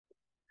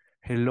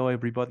Hello,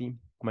 everybody.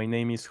 My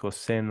name is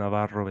José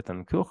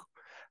Navarro-Betancourt,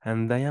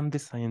 and I am the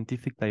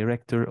scientific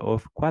director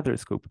of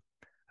quadraScope,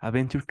 a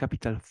venture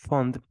capital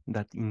fund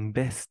that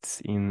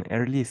invests in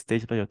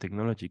early-stage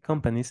biotechnology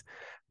companies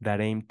that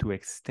aim to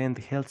extend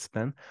health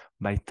span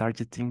by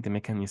targeting the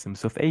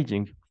mechanisms of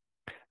aging.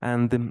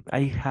 And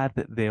I had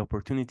the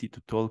opportunity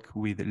to talk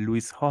with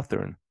Louis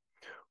Hawthorne,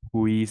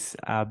 who is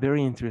a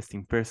very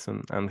interesting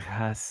person and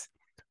has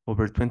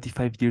over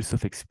 25 years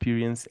of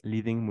experience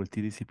leading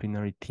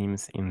multidisciplinary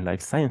teams in life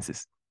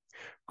sciences.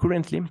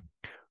 Currently,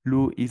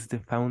 Lou is the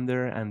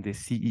founder and the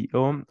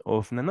CEO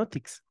of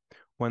NaNotics,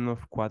 one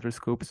of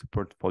quadraScope's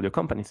portfolio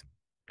companies.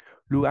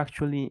 Lou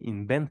actually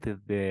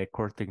invented the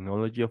core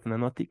technology of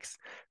NaNotics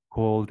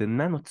called the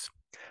NaNots.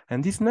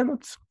 And these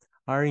NaNots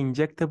are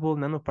injectable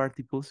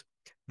nanoparticles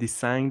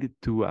designed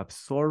to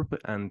absorb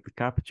and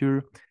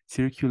capture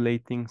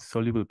circulating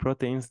soluble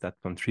proteins that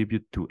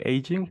contribute to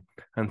aging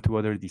and to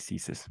other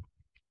diseases.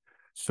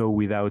 So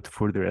without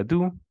further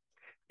ado,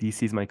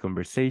 this is my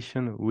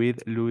conversation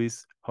with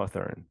Louis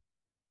Hawthorne.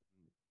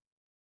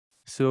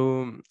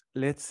 So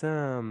let's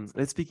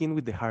begin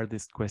with the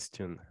hardest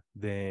question,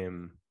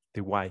 the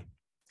why.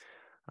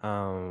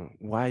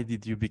 Why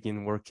did you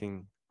begin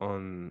working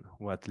on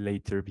what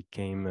later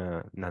became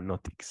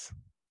NaNotics?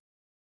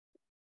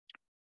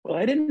 Well,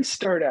 I didn't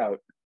start out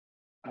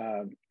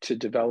to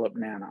develop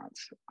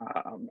NaNots.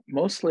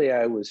 Mostly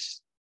I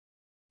was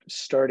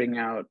starting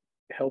out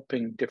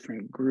helping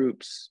different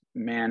groups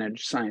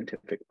manage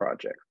scientific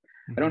projects.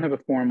 I don't have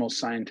a formal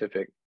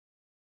scientific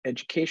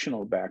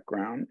educational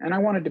background, and I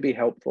wanted to be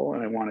helpful,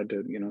 and I wanted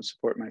to,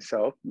 support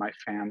myself, my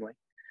family.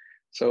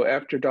 So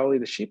after Dolly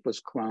the sheep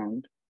was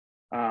cloned,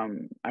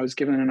 I was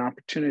given an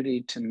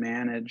opportunity to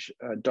manage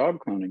a dog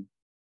cloning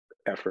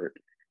effort,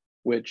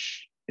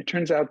 which it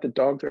turns out that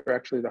dogs are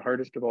actually the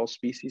hardest of all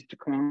species to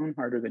clone,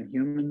 harder than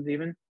humans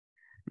even.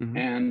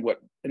 And what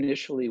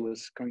initially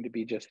was going to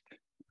be just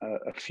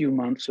a few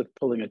months of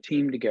pulling a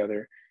team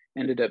together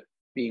ended up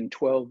being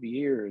 12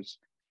 years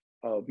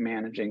of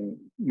managing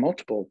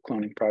multiple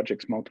cloning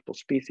projects, multiple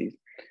species.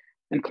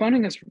 And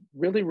cloning is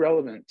really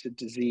relevant to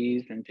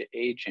disease and to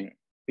aging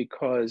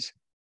because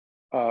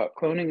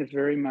cloning is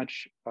very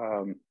much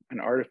an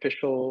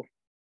artificial,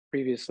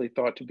 previously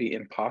thought to be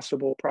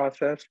impossible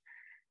process.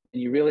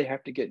 And you really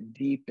have to get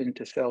deep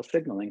into cell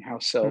signaling, how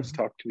cells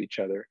talk to each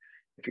other,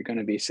 if you're going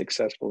to be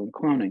successful in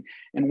cloning.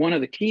 And one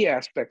of the key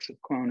aspects of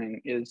cloning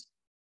is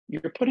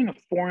you're putting a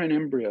foreign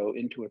embryo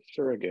into a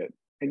surrogate,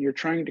 and you're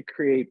trying to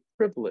create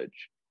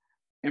privilege,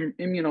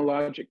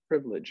 immunologic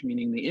privilege,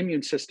 meaning the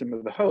immune system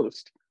of the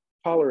host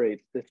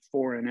tolerates this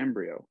foreign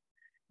embryo.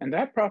 And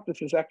that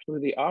process is actually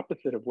the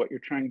opposite of what you're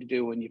trying to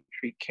do when you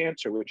treat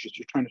cancer, which is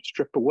you're trying to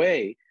strip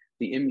away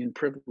the immune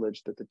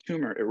privilege that the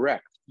tumor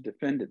erects to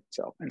defend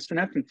itself. And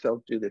senescent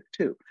cells do this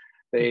too.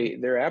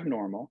 They're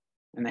abnormal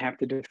and they have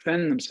to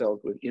defend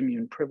themselves with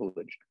immune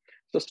privilege.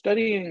 So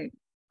studying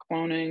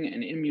cloning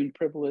and immune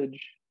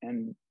privilege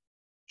and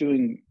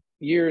doing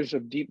years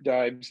of deep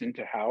dives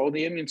into how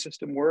the immune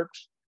system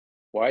works,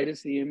 why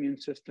does the immune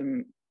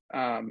system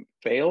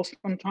fail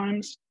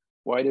sometimes?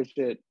 Why does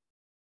it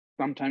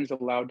sometimes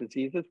allow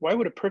diseases? Why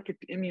would a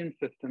perfect immune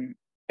system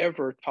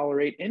ever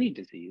tolerate any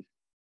disease?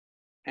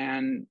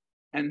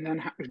 And then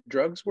how do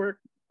drugs work?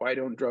 Why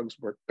don't drugs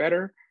work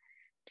better?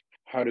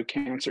 How do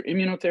cancer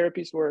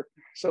immunotherapies work?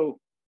 So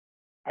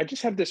I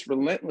just have this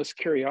relentless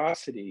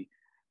curiosity,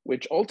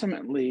 which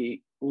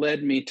ultimately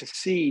led me to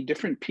see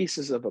different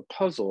pieces of a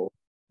puzzle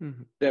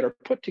that are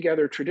put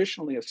together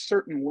traditionally a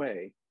certain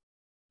way.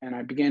 And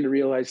I began to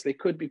realize they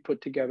could be put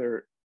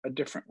together a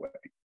different way.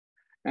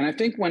 And I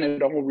think when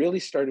it all really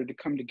started to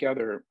come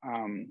together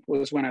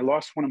was when I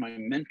lost one of my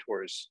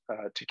mentors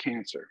to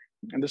cancer.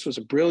 And this was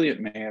a brilliant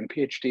man,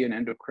 PhD in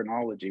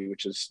endocrinology,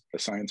 which is the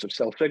science of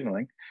cell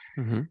signaling.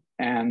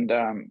 And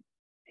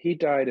he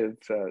died of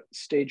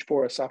stage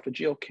 4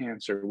 esophageal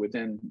cancer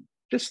within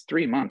just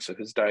 3 months of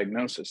his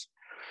diagnosis.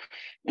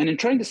 And in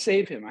trying to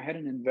save him, I had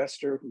an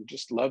investor who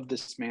just loved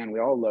this man. We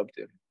all loved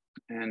him.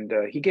 And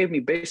he gave me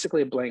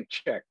basically a blank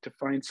check to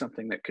find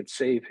something that could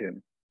save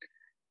him.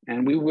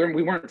 And we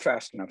weren't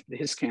fast enough.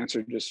 His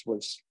cancer just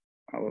was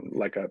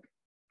like a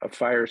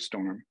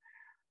firestorm.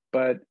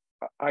 But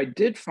I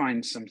did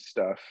find some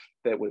stuff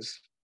that was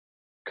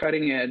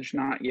cutting edge,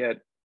 not yet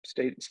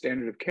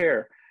standard of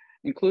care,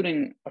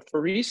 including a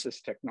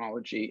pheresis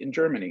technology in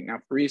Germany. Now,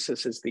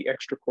 pheresis is the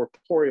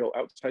extracorporeal,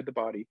 outside the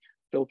body,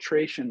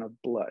 filtration of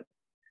blood.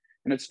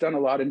 And it's done a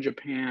lot in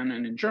Japan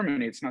and in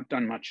Germany. It's not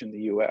done much in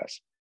the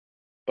US.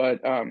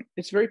 But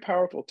it's very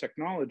powerful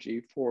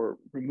technology for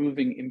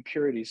removing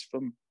impurities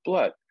from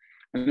blood.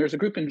 And there's a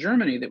group in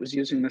Germany that was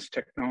using this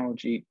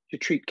technology to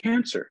treat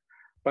cancer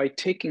by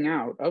taking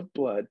out of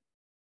blood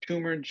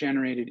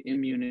tumor-generated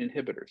immune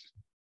inhibitors.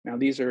 Now,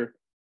 these are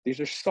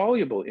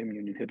soluble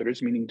immune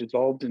inhibitors, meaning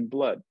dissolved in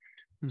blood.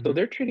 So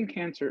they're treating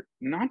cancer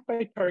not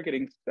by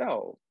targeting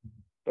cells,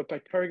 but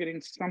by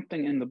targeting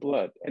something in the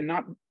blood, and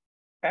not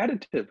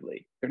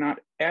additively. They're not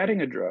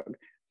adding a drug,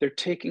 they're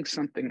taking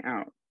something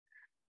out.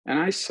 And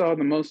I saw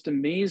the most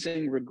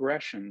amazing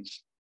regressions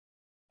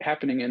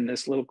happening in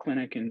this little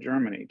clinic in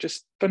Germany.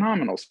 Just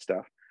phenomenal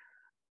stuff.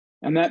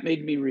 And that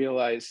made me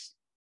realize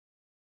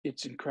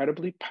it's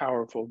incredibly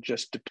powerful,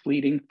 just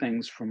depleting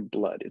things from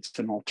blood. It's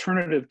an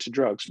alternative to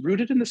drugs,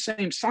 rooted in the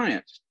same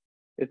science.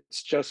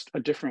 It's just a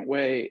different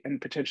way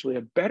and potentially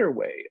a better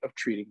way of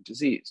treating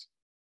disease.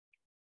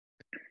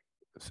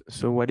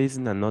 So what is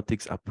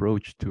NaNotics'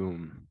 approach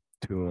to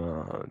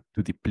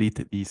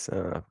deplete these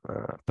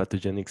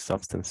pathogenic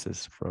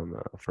substances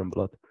from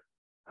blood?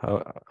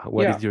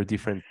 What is your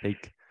different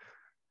take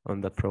on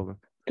that problem?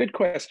 Good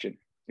question.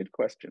 Good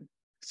question.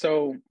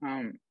 So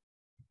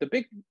the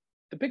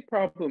big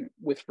problem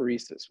with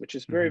pheresis, which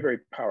is very, very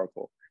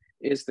powerful,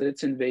 is that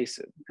it's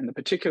invasive. And the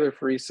particular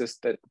pheresis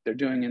that they're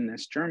doing in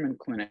this German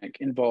clinic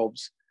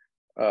involves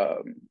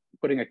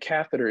putting a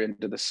catheter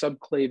into the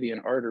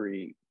subclavian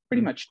artery,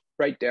 pretty much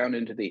right down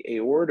into the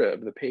aorta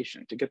of the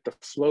patient to get the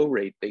flow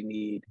rate they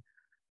need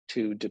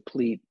to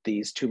deplete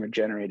these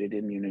tumor-generated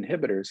immune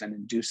inhibitors and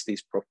induce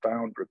these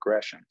profound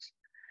regressions.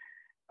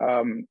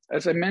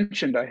 As I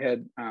mentioned, I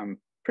had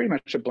pretty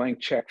much a blank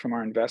check from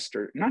our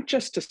investor, not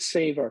just to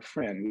save our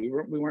friend,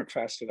 we weren't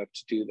fast enough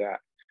to do that,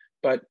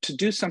 but to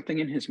do something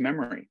in his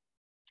memory.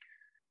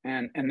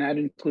 And that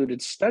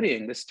included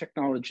studying this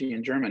technology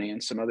in Germany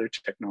and some other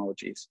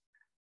technologies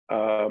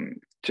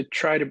to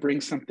try to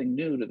bring something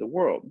new to the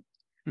world.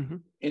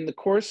 In the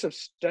course of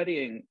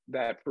studying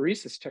that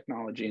pheresis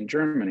technology in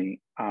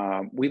Germany,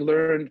 we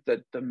learned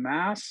that the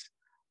mass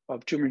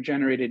of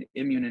tumor-generated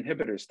immune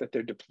inhibitors that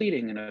they're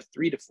depleting in a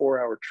 3 to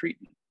 4 hour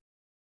treatment,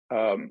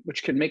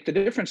 which can make the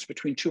difference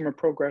between tumor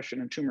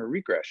progression and tumor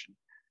regression,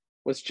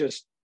 was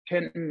just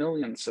 10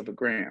 millionths of a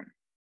gram.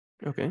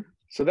 Okay.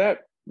 So that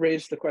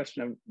raised the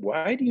question of,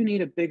 why do you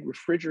need a big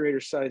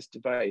refrigerator-sized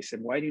device,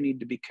 and why do you need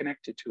to be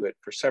connected to it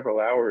for several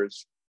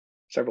hours,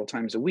 several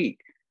times a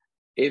week?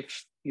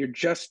 If you're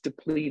just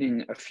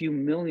depleting a few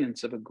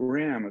millionths of a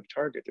gram of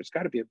target, there's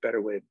got to be a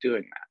better way of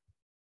doing that.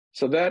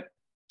 So that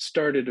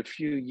started a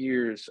few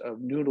years of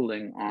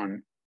noodling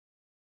on,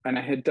 and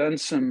I had done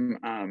some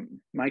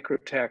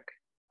microtech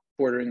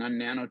bordering on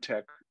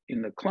nanotech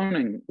in the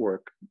cloning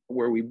work,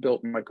 where we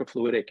built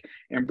microfluidic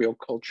embryo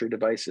culture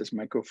devices,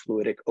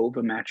 microfluidic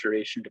ova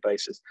maturation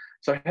devices.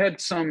 So I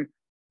had some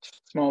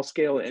small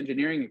scale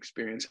engineering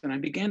experience, and I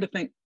began to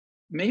think,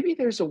 maybe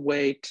there's a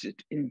way to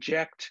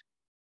inject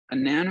a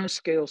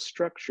nanoscale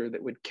structure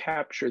that would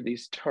capture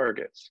these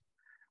targets.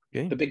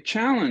 Okay. The big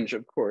challenge,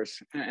 of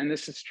course, and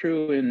this is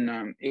true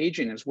in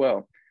aging as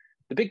well,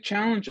 the big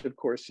challenge, of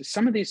course, is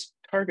some of these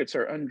targets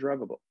are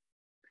undruggable.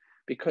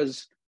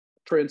 Because,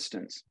 for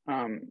instance,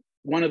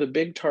 one of the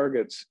big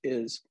targets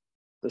is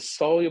the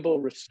soluble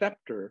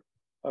receptor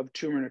of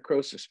tumor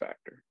necrosis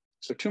factor.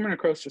 So tumor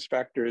necrosis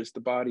factor is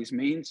the body's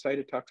main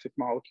cytotoxic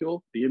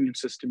molecule. The immune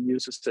system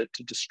uses it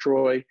to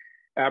destroy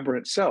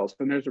aberrant cells,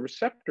 and there's a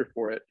receptor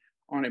for it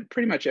on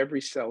pretty much every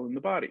cell in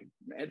the body.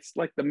 It's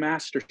like the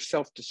master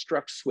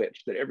self-destruct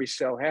switch that every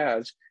cell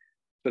has,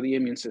 so the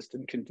immune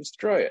system can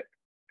destroy it.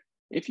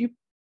 If you,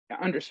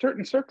 under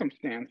certain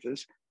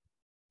circumstances,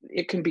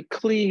 it can be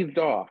cleaved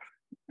off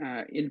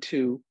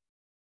into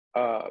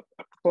a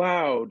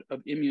cloud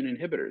of immune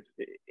inhibitors.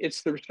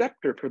 It's the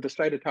receptor for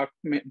the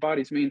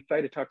body's main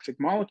cytotoxic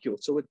molecule,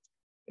 so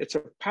it's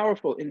a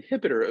powerful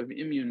inhibitor of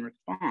immune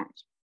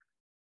response.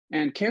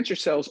 And cancer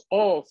cells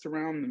all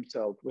surround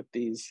themselves with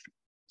these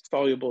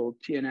soluble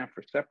TNF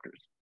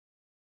receptors.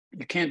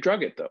 You can't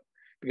drug it, though,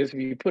 because if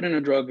you put in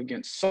a drug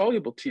against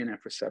soluble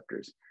TNF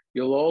receptors,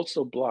 you'll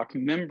also block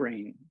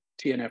membrane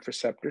TNF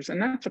receptors,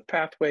 and that's a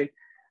pathway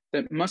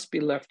that must be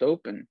left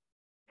open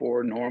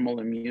for normal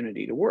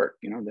immunity to work.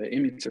 You know, the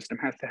immune system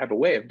has to have a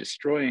way of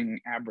destroying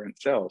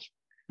aberrant cells.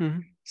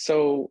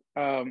 So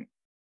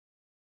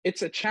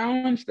it's a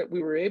challenge that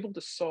we were able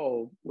to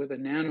solve with a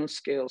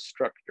nanoscale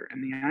structure.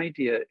 And the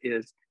idea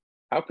is,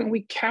 how can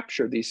we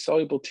capture these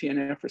soluble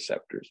TNF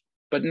receptors,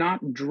 but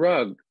not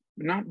drug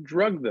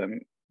them,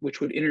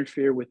 which would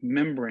interfere with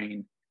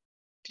membrane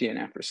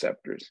TNF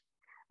receptors?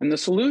 And the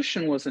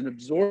solution was an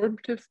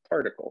absorptive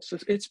particle. So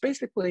it's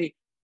basically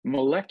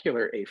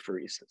molecular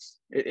apheresis.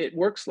 It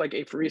works like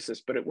apheresis,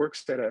 but it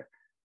works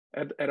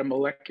at a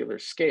molecular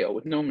scale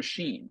with no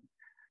machine.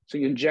 So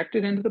you inject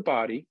it into the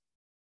body.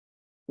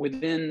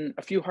 Within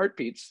a few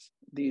heartbeats,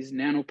 these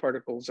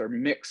nanoparticles are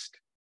mixed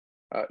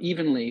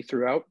evenly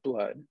throughout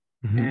blood.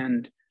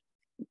 And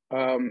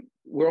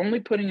we're only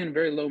putting in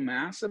very low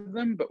mass of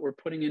them, but we're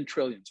putting in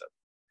trillions of them.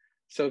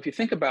 So if you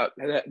think about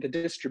the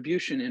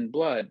distribution in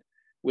blood,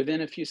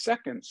 within a few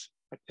seconds,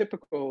 a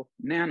typical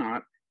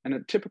nanot and a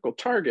typical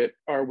target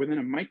are within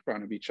a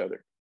micron of each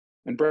other.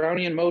 And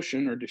Brownian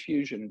motion or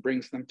diffusion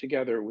brings them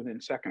together within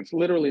seconds.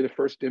 Literally, the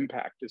first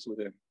impact is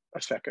within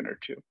a second or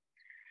two.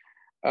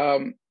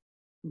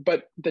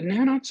 But the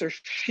nanots are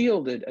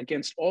shielded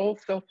against all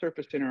cell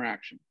surface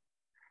interaction.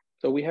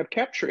 So we have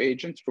capture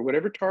agents for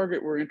whatever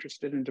target we're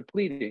interested in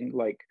depleting,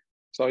 like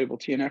soluble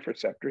TNF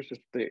receptors, is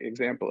the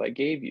example I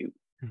gave you.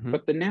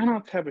 But the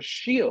nanots have a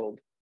shield,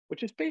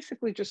 which is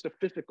basically just a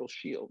physical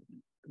shield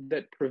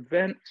that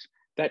prevents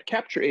that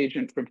capture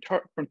agent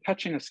from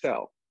touching a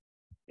cell.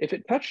 If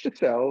it touched a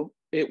cell,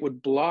 it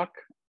would block,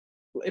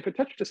 if it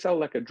touched a cell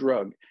like a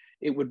drug,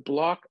 it would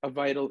block a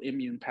vital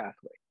immune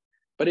pathway.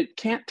 But it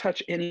can't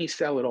touch any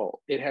cell at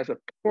all. It has a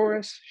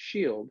porous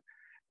shield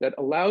that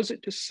allows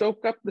it to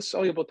soak up the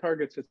soluble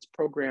targets it's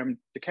programmed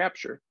to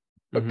capture,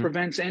 but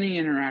prevents any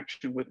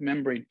interaction with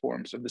membrane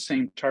forms of the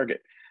same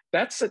target.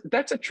 That's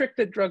a trick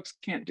that drugs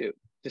can't do,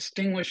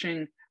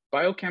 distinguishing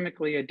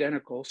biochemically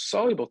identical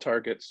soluble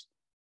targets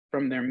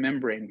from their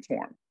membrane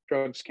form.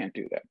 Drugs can't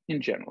do that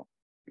in general.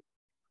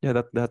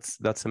 Yeah,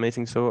 that's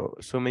amazing. So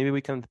maybe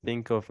we can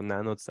think of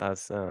NaNots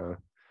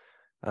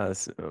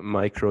as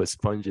micro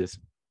sponges.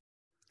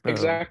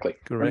 Exactly,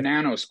 or correct.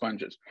 nano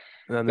sponges.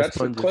 Nano That's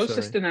sponges, the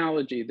closest sorry.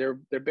 analogy.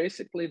 They're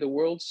basically the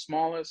world's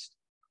smallest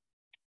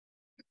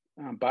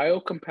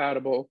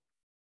biocompatible,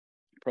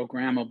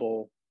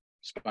 programmable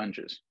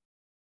sponges.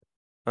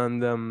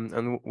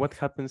 And what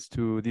happens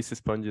to these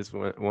sponges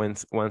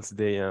once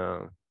they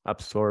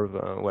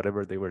absorb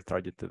whatever they were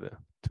targeted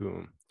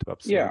to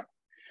absorb? Yeah.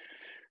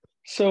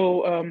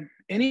 So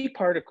any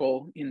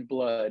particle in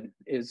blood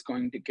is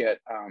going to get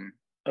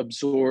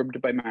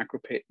absorbed by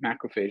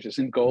macrophages,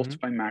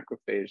 engulfed by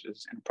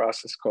macrophages in a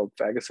process called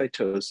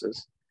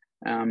phagocytosis.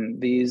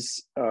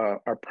 These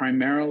are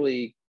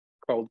primarily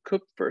called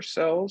Kupffer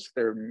cells.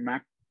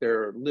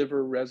 They're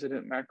liver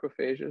resident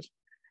macrophages,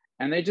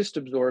 and they just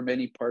absorb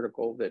any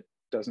particle that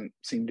doesn't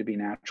seem to be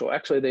natural.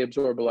 Actually, they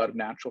absorb a lot of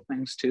natural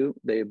things too.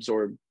 They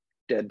absorb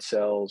dead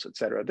cells, et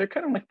cetera. They're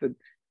kind of like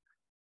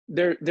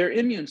they're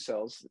immune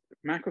cells.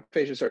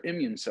 Macrophages are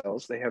immune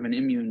cells. They have an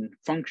immune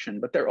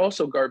function, but they're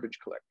also garbage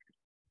collectors.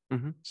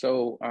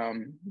 So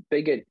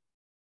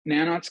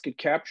nanots get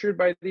captured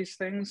by these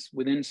things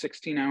within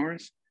 16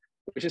 hours,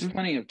 which is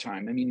plenty of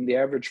time. I mean, the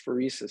average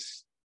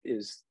pheresis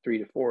is 3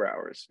 to 4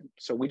 hours.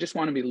 So we just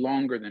want to be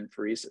longer than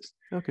pheresis.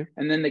 Okay.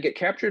 And then they get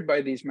captured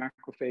by these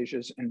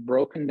macrophages and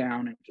broken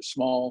down into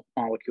small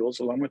molecules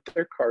along with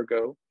their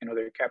cargo,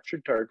 their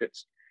captured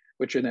targets,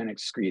 which are then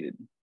excreted.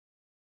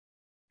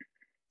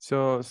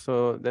 So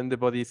then the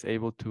body is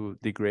able to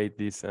degrade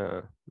these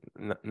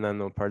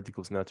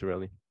nanoparticles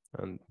naturally,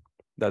 and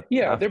that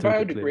they're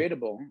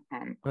biodegradable.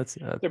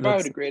 They're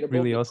biodegradable.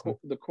 Really awesome.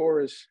 The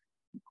core is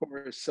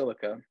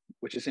silica,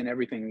 which is in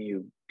everything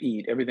you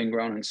eat. Everything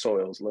grown in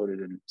soil is loaded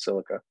in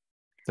silica.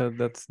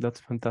 That's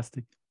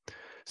fantastic.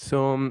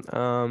 So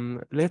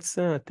let's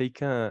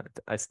take a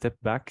step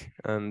back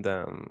and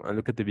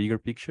look at the bigger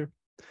picture.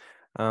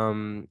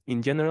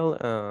 In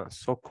general,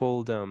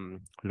 so-called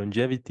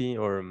longevity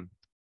or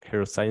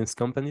hero science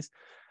companies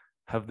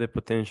have the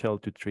potential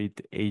to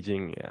treat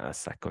aging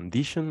as a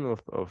condition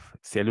of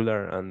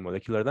cellular and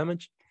molecular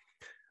damage,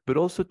 but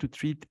also to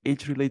treat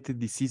age-related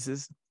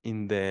diseases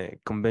in the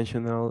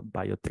conventional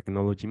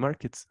biotechnology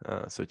markets,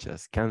 such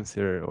as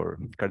cancer or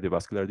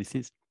cardiovascular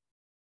disease.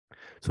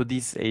 So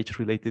these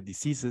age-related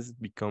diseases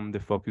become the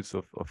focus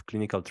of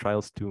clinical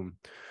trials to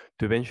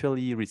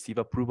eventually receive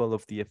approval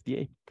of the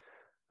FDA.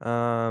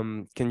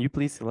 Can you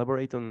please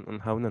elaborate on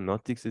how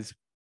NaNotics is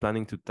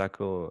planning to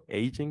tackle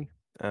aging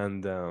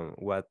and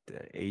what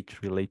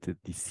age-related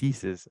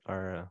diseases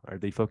are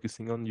they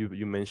focusing on?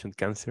 You mentioned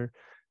cancer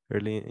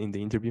early in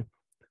the interview.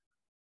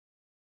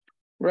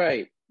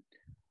 Right.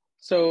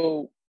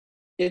 So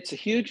it's a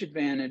huge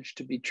advantage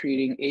to be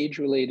treating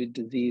age-related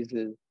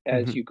diseases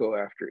as you go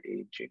after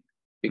aging,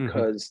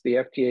 because the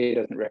FDA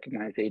doesn't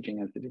recognize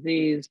aging as a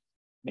disease.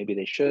 Maybe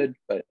they should,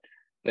 but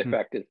the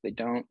fact is they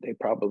don't. They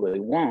probably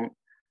won't.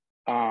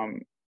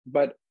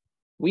 But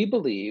we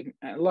believe,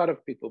 and a lot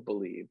of people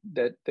believe,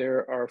 that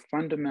there are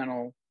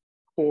fundamental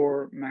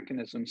core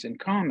mechanisms in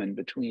common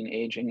between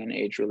aging and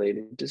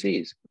age-related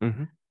disease.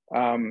 And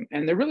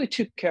there are really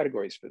two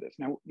categories for this.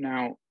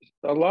 Now,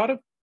 a lot of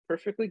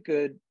perfectly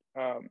good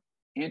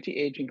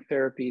anti-aging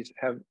therapies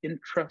have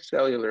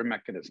intracellular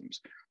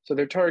mechanisms. So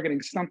they're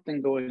targeting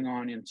something going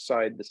on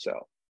inside the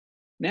cell.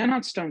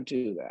 Nanots don't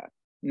do that.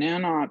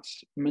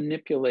 Nanots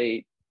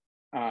manipulate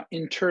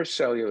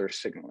intercellular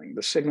signaling,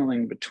 the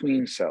signaling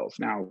between cells.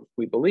 Now,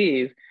 we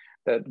believe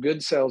that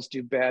good cells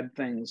do bad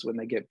things when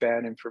they get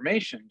bad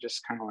information,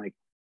 just kind of like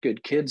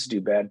good kids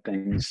do bad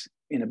things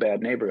in a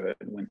bad neighborhood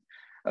when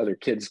other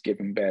kids give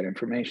them bad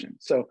information.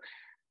 So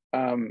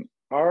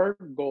our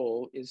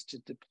goal is to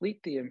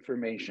deplete the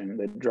information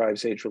that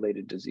drives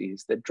age-related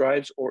disease, that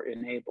drives or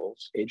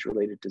enables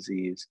age-related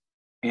disease,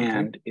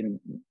 and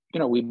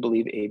we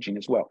believe aging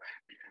as well.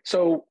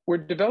 So we're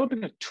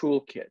developing a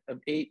toolkit of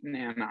 8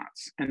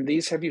 nanots, and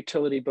these have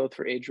utility both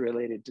for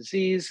age-related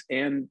disease,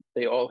 and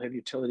they all have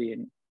utility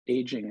in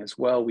aging as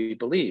well, we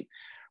believe.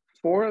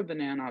 4 of the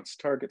nanots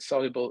target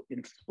soluble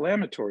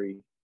inflammatory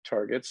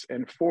targets,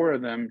 and 4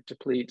 of them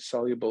deplete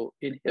soluble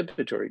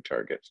inhibitory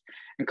targets.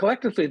 And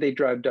collectively, they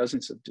drive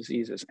dozens of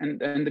diseases. And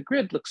the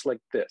grid looks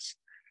like this.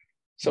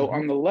 So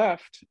on the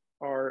left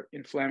are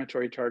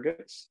inflammatory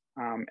targets.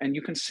 And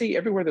you can see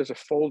everywhere there's a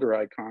folder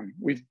icon.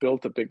 We've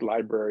built a big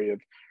library of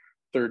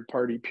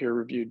third-party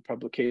peer-reviewed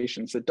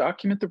publications that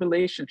document the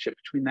relationship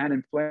between that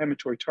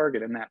inflammatory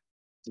target and that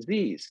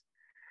disease.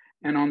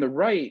 And on the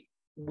right,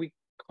 we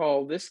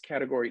call this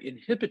category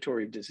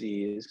inhibitory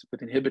disease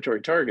with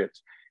inhibitory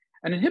targets.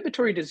 An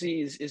inhibitory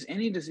disease is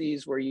any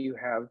disease where you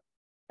have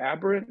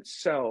aberrant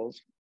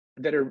cells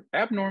that are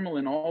abnormal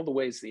in all the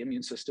ways the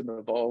immune system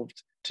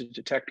evolved to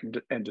detect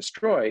and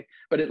destroy,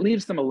 but it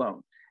leaves them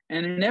alone.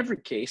 And in every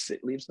case,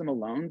 it leaves them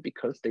alone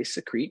because they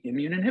secrete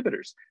immune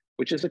inhibitors,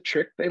 which is a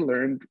trick they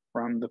learned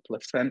from the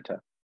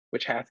placenta,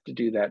 which has to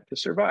do that to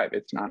survive.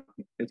 It's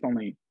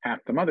only half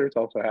the mother, it's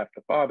also half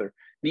the father,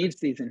 needs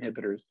these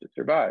inhibitors to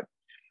survive.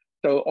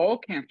 So all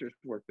cancers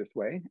work this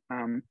way.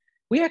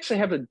 We actually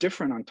have a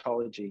different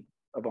ontology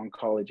of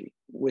oncology,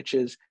 which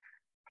is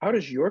how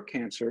does your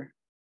cancer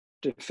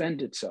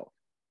defend itself?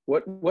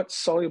 What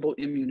soluble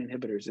immune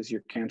inhibitors is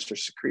your cancer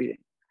secreting?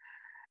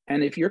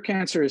 And if your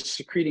cancer is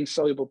secreting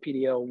soluble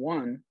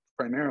PD-L1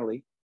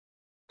 primarily,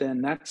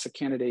 then that's a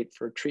candidate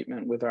for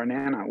treatment with our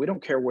nanot. We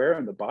don't care where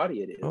in the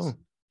body it is.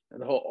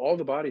 All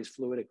the body is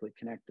fluidically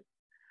connected.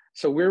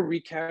 So we're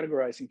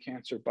recategorizing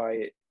cancer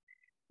by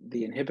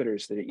the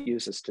inhibitors that it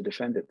uses to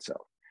defend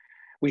itself.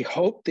 We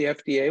hope the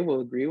FDA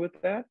will agree with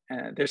that.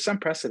 There's some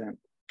precedent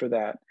for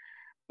that.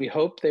 We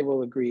hope they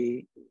will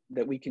agree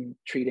that we can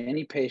treat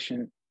any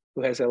patient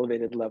who has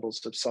elevated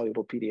levels of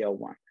soluble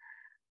PD-L1.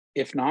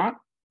 If not,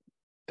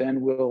 then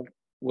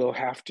we'll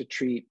have to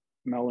treat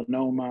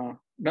melanoma.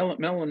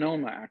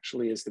 Melanoma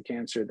actually is the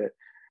cancer that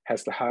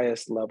has the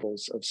highest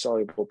levels of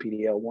soluble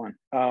PD-L1.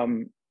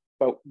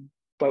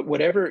 But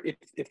whatever,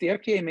 if the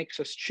FDA makes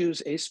us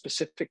choose a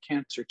specific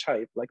cancer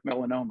type like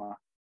melanoma,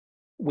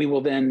 we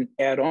will then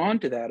add on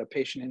to that a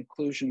patient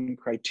inclusion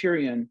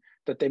criterion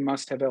that they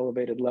must have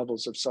elevated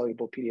levels of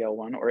soluble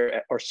PD-L1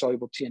 or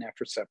soluble TNF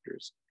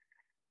receptors,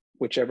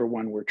 whichever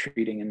one we're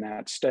treating in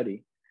that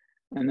study.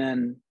 And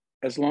then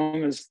as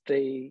long as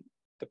the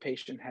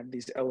patient had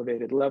these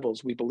elevated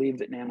levels, we believe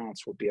that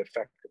NaNots will be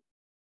effective.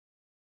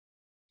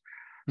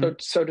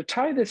 So to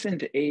tie this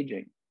into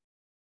aging,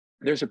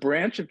 there's a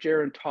branch of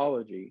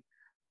gerontology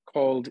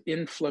called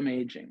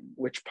inflammaging,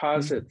 which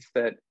posits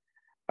that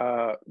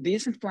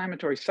these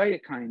inflammatory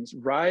cytokines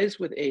rise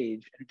with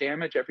age and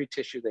damage every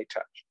tissue they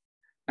touch.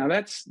 Now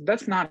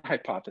that's not a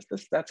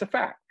hypothesis, that's a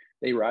fact.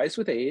 They rise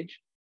with age.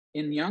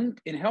 In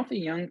healthy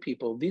young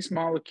people, these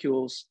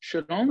molecules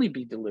are only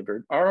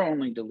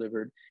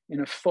delivered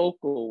in a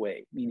focal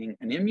way, meaning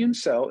an immune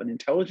cell, an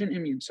intelligent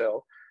immune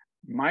cell,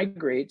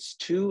 migrates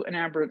to an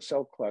aberrant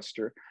cell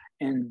cluster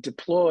and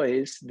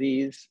deploys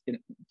these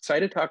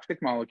cytotoxic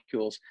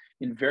molecules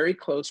in very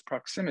close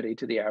proximity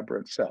to the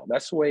aberrant cell.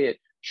 That's the way it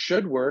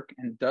should work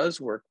and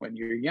does work when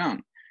you're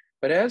young.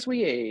 But as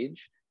we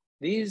age,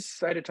 these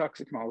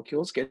cytotoxic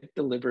molecules get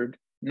delivered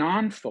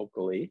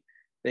non-focally.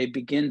 They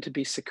begin to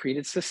be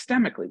secreted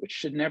systemically, which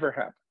should never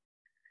happen.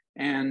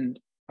 And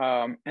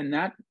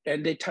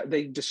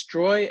they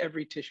destroy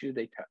every tissue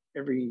they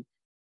touch.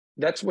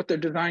 That's what they're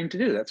designed to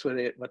do. That's what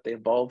they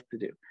evolved to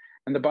do.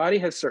 And the body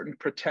has certain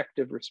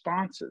protective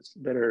responses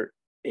that are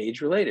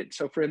age-related.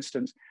 So for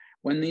instance,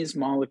 when these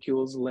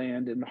molecules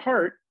land in the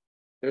heart,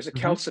 there's a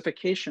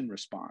calcification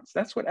response.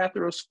 That's what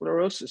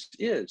atherosclerosis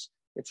is.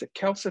 It's a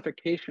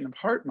calcification of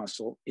heart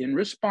muscle in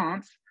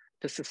response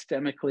to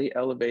systemically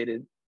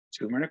elevated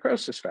tumor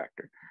necrosis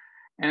factor.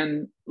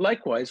 And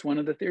likewise, one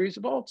of the theories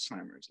of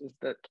Alzheimer's is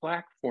that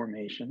plaque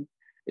formation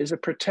is a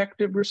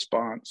protective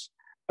response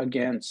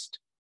against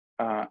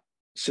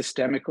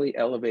systemically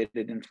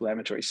elevated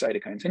inflammatory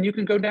cytokines. And you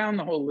can go down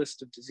the whole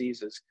list of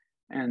diseases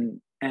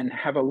and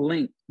have a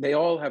link. They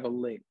all have a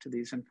link to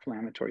these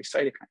inflammatory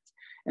cytokines.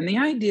 And the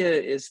idea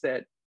is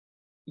that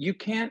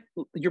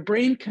your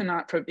brain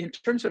cannot, in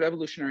terms of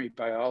evolutionary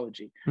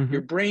biology,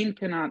 your brain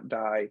cannot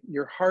die,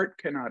 your heart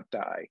cannot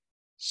die.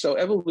 So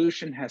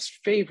evolution has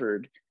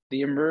favored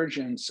the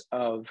emergence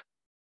of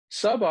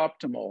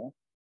suboptimal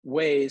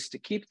ways to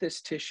keep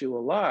this tissue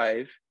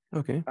alive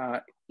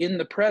in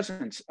the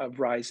presence of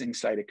rising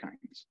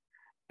cytokines.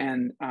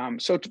 And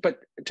but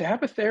to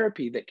have a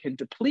therapy that can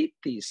deplete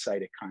these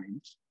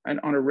cytokines and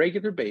on a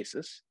regular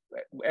basis,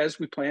 as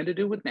we plan to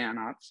do with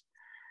NaNots,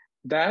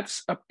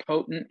 that's a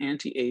potent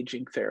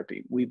anti-aging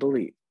therapy, we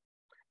believe.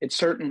 It's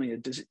certainly a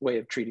way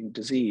of treating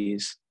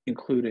disease,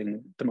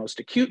 including the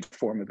most acute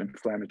form of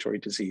inflammatory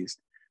disease,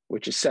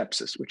 which is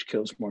sepsis, which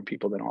kills more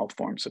people than all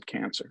forms of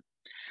cancer.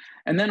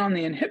 And then on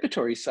the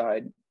inhibitory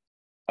side,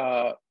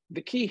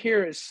 the key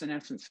here is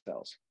senescent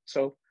cells.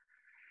 So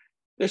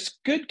there's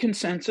good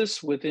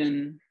consensus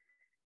within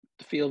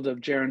the field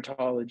of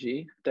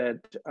gerontology that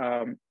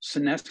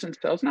senescent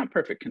cells, not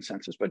perfect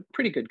consensus, but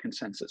pretty good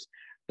consensus,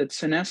 that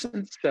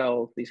senescent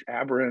cells, these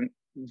aberrant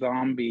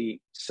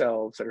zombie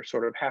cells that are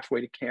sort of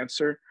halfway to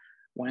cancer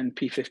when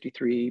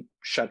P53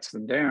 shuts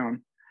them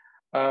down,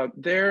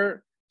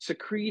 they're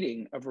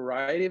secreting a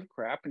variety of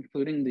crap,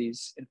 including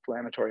these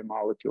inflammatory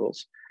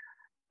molecules,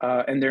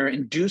 and they're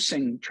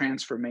inducing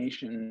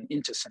transformation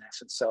into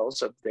senescent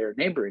cells of their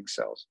neighboring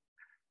cells.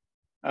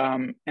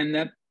 And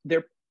that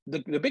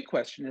the big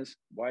question is,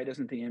 why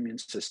doesn't the immune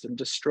system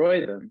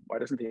destroy them? Why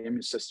doesn't the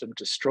immune system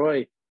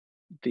destroy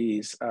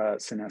these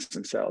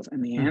senescent cells?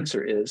 And the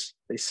answer is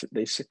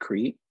they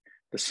secrete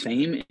the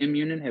same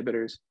immune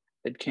inhibitors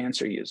that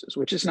cancer uses,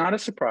 which is not a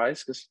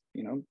surprise because,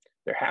 you know,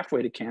 they're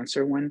halfway to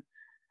cancer when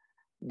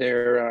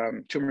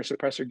their tumor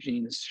suppressor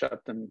genes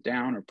shut them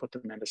down or put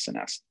them into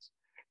senescence.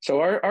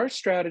 So our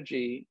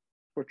strategy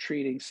for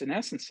treating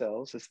senescent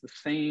cells is the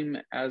same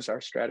as our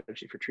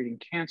strategy for treating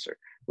cancer,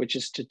 which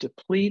is to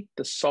deplete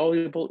the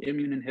soluble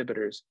immune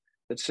inhibitors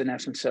that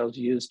senescent cells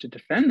use to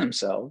defend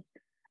themselves,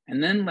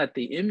 and then let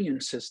the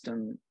immune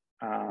system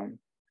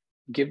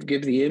give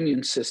the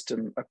immune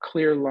system a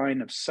clear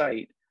line of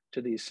sight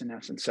to these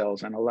senescent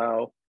cells and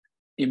allow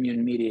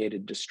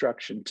immune-mediated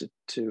destruction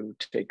to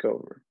take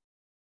over.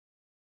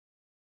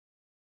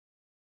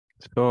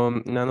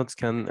 So NaNots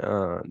can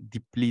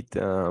deplete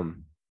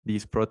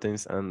these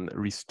proteins and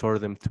restore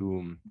them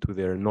to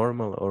their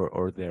normal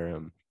or their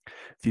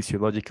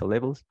physiological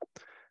levels.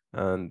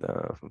 And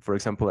for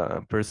example,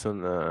 a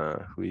person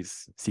who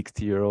is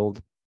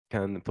 60-year-old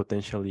can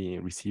potentially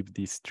receive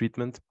this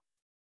treatment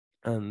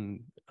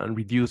and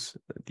reduce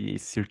the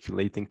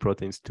circulating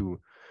proteins to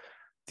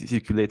the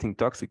circulating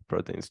toxic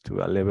proteins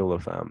to a level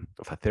of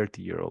a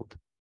 30-year-old.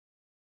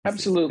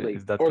 Absolutely,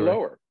 is that or correct?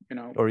 lower, you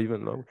know, or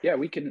even lower. Yeah,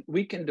 we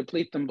can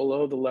deplete them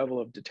below the level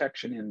of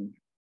detection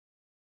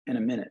in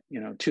a minute,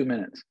 you know, 2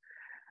 minutes.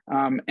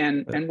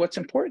 And what's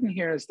important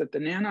here is that the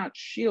nanot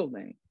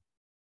shielding.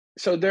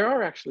 So there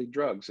are actually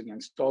drugs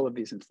against all of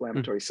these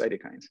inflammatory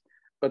cytokines,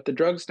 but the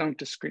drugs don't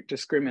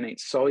discriminate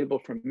soluble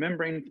from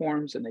membrane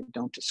forms, and they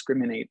don't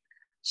discriminate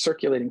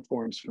circulating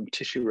forms from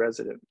tissue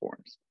resident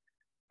forms.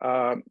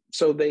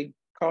 So they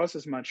cause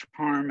as much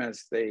harm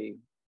as they,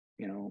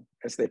 you know,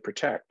 as they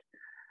protect.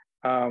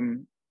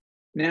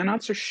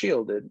 Nanots are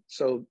shielded,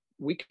 so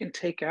we can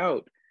take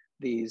out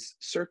these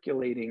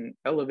circulating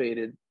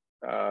elevated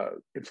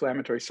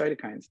inflammatory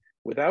cytokines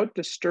without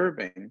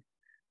disturbing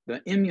the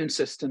immune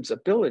system's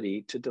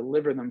ability to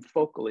deliver them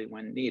focally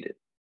when needed.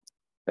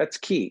 That's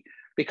key,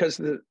 because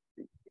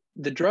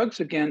the drugs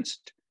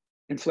against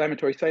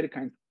inflammatory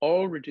cytokines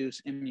all reduce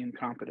immune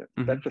competence.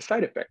 That's a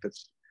side effect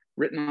that's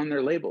written on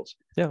their labels.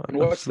 Yeah, and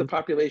what's the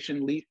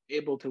population least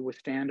able to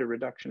withstand a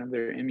reduction of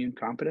their immune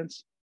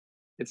competence?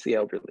 It's the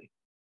elderly.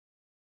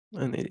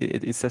 And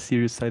it's a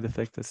serious side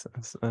effect,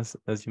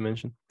 as you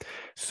mentioned.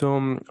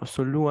 So,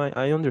 Lou,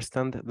 I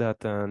understand that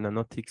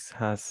NaNotics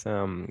has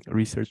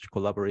research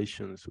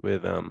collaborations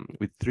with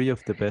 3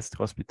 of the best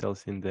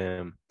hospitals in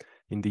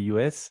the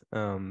US.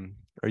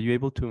 Are you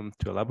able to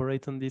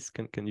elaborate on this?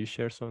 Can you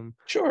share some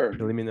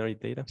preliminary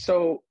data?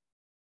 So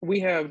we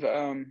have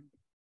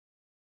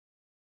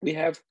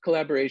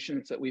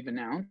collaborations that we've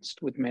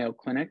announced with Mayo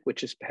Clinic,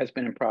 which has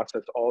been in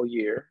process all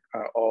year,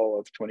 all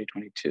of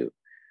 2022.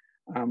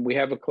 We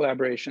have a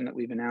collaboration that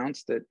we've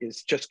announced that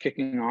is just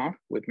kicking off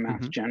with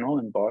Mass General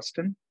in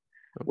Boston,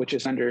 which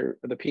is under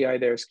the PI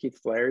there is Keith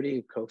Flaherty,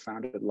 who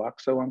co-founded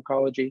Loxo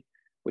Oncology,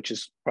 which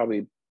is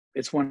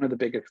it's one of the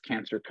biggest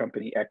cancer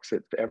company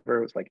exits ever.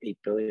 It was like $8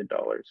 billion.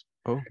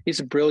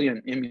 He's a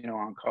brilliant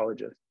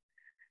immuno-oncologist.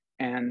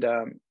 And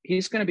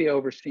he's going to be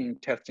overseeing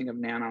testing of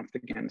nanots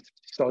against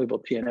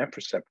soluble TNF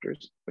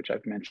receptors, which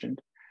I've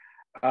mentioned.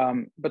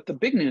 But the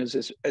big news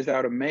is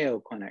out of Mayo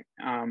Clinic.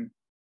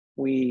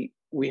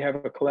 We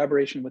have a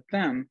collaboration with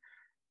them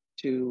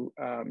to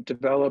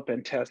develop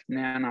and test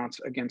nanots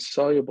against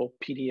soluble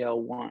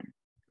PD-L1.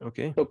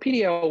 Okay. So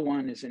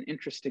PD-L1 is an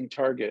interesting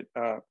target.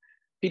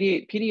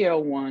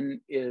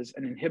 PD-L1 is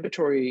an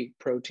inhibitory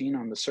protein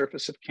on the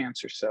surface of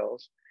cancer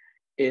cells.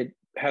 It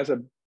has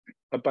a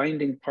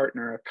binding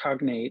partner, a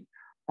cognate,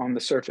 on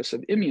the surface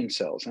of immune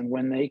cells. And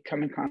when they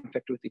come in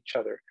contact with each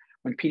other,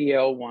 when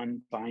PD-L1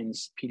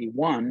 binds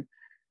PD-1,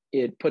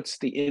 it puts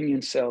the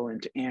immune cell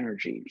into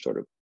anergy, sort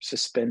of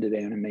suspended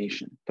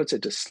animation, puts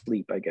it to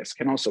sleep, I guess,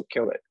 can also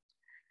kill it.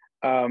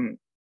 Now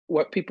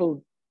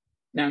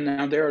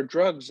there are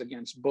drugs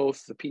against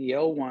both the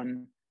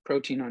PD-L1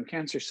 protein on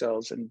cancer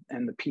cells and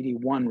the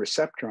PD-1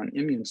 receptor on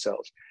immune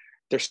cells.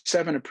 There's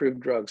 7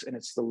 approved drugs, and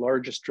it's the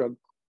largest drug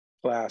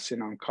class in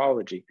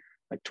oncology,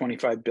 like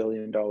 $25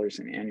 billion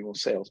in annual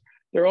sales.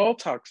 They're all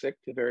toxic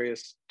to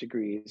various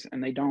degrees,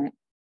 and they don't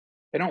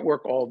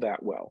work all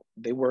that well.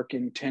 They work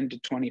in 10 to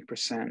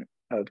 20%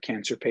 of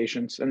cancer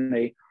patients, and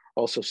they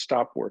also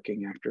stop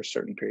working after a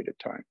certain period of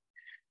time.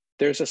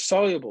 There's a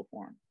soluble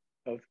form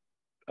of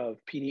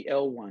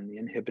PD-L1, the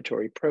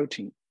inhibitory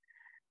protein,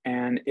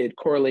 and it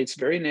correlates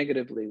very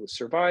negatively with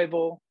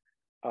survival.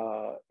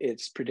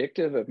 It's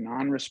predictive of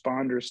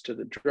non-responders to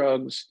the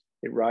drugs.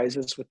 It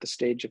rises with the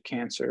stage of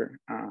cancer.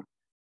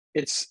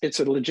 It's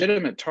a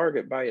legitimate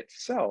target by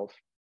itself,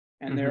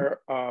 and there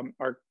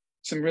are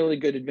some really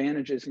good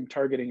advantages in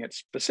targeting it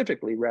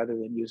specifically rather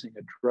than using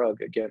a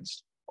drug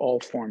against all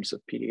forms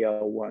of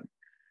PD-L1.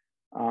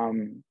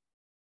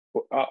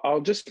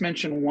 I'll just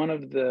mention one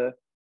of the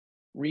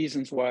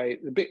reasons why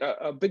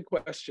a big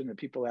question that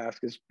people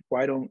ask is,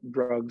 why don't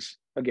drugs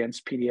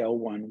against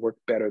PD-L1 work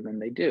better than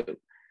they do?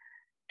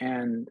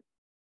 And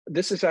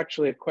this is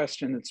actually a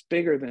question that's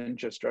bigger than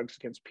just drugs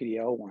against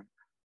PD-L1.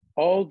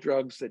 All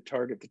drugs that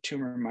target the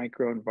tumor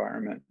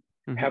microenvironment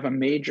have a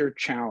major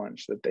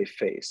challenge that they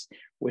face,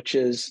 which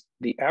is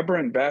the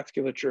aberrant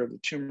vasculature of the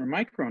tumor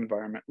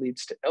microenvironment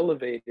leads to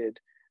elevated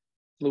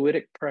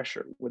fluidic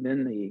pressure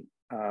within the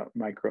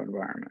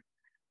microenvironment.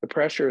 The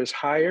pressure is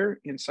higher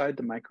inside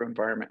the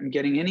microenvironment, and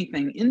getting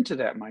anything into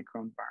that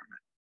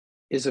microenvironment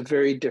is a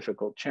very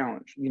difficult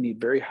challenge. You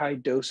need very high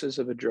doses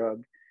of a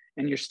drug,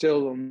 and you're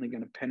still only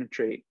going to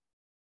penetrate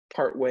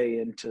partway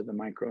into the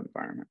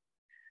microenvironment.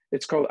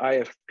 It's called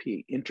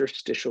IFP,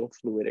 interstitial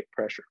fluidic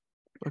pressure.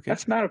 Okay.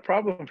 That's not a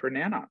problem for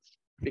NaNots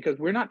because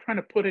we're not trying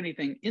to put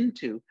anything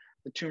into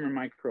the tumor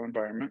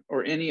microenvironment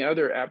or any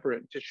other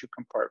aberrant tissue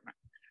compartment.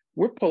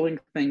 We're pulling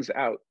things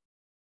out.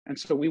 And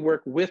so we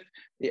work with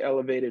the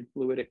elevated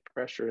fluidic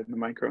pressure in the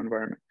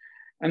microenvironment.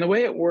 And the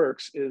way it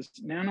works is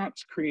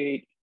NaNots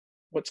create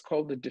what's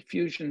called a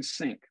diffusion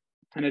sink.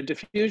 And a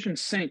diffusion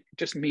sink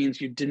just means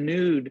you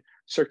denude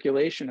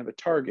circulation of a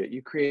target.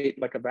 You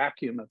create like a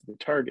vacuum of the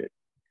target.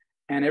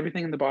 And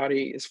everything in the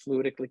body is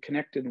fluidically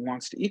connected and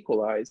wants to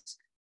equalize.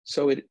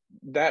 So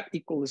that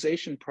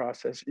equalization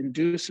process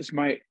induces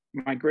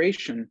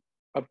migration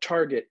of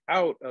target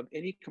out of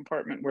any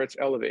compartment where it's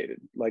elevated,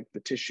 like the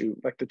tissue,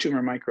 like the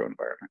tumor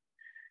microenvironment.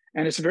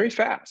 And it's very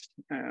fast.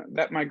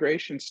 That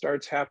migration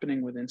starts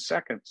happening within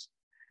seconds.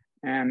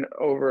 And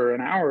over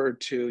an hour or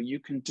two, you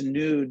can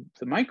denude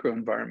the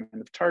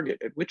microenvironment of target,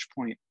 at which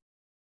point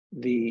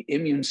the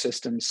immune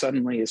system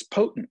suddenly is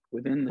potent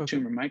within the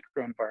tumor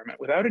microenvironment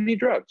without any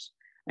drugs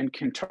and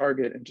can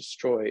target and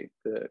destroy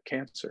the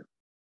cancer.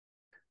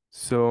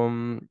 So,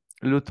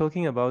 Lou,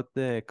 talking about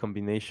the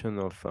combination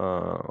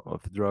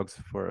of drugs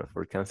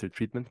for cancer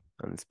treatment,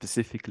 and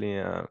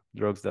specifically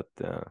drugs that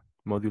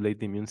modulate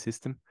the immune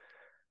system,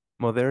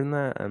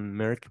 Moderna and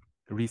Merck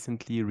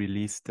recently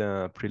released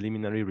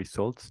preliminary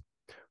results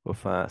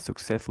of a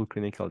successful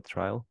clinical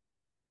trial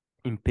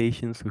in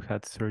patients who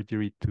had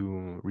surgery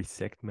to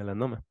resect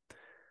melanoma.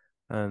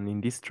 And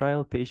in this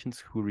trial, patients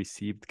who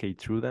received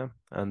Keytruda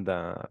and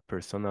a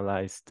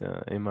personalized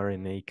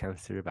mRNA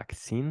cancer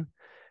vaccine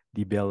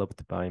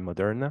developed by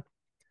Moderna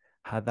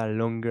had a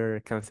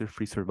longer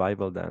cancer-free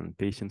survival than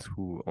patients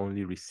who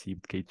only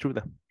received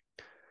Keytruda.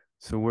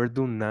 So where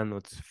do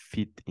NaNots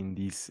fit in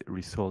these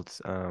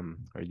results? Are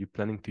you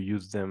planning to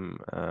use them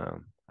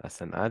as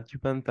an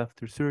adjuvant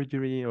after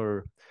surgery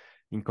or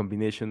in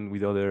combination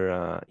with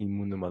other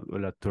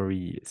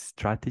immunomodulatory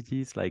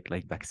strategies like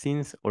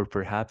vaccines, or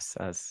perhaps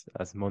as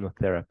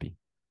monotherapy?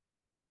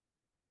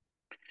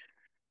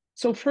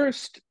 So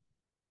first,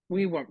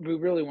 we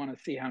really want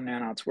to see how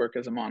NaNots work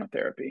as a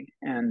monotherapy.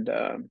 And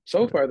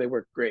so far, they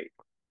work great.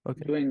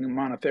 Okay. Doing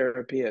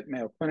monotherapy at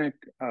Mayo Clinic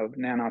of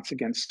NaNots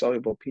against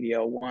soluble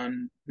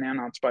PD-L1,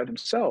 NaNots by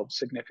themselves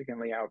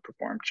significantly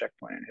outperform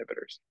checkpoint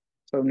inhibitors.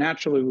 So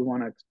naturally, we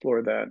want to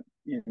explore that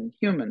in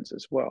humans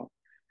as well.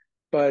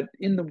 But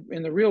in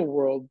the real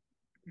world,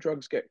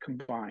 drugs get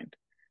combined.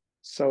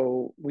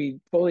 So we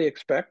fully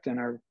expect and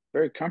are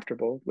very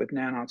comfortable with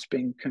NaNots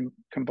being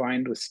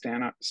combined with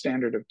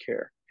standard of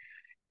care.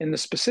 In the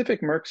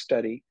specific Merck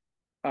study,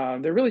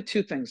 there are really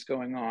two things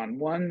going on.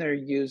 One, they're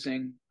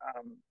using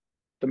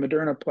the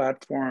Moderna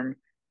platform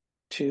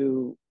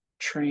to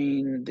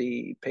train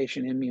the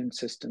patient immune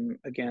system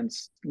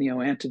against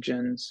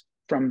neoantigens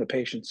from the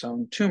patient's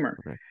own tumor.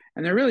 Right.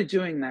 And they're really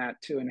doing that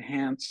to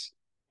enhance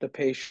the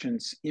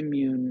patient's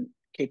immune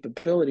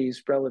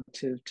capabilities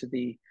relative to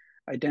the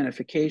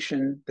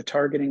identification, the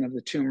targeting of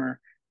the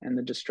tumor, and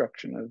the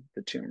destruction of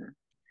the tumor.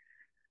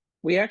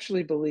 We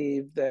actually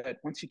believe that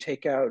once you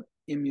take out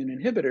immune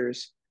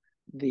inhibitors,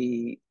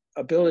 the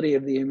ability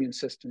of the immune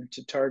system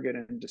to target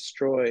and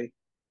destroy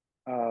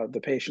the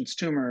patient's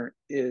tumor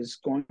is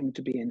going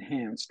to be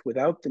enhanced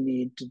without the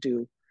need to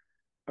do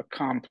a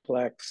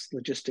complex,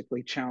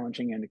 logistically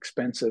challenging and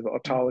expensive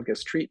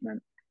autologous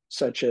treatment,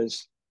 such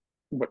as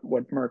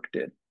what Merck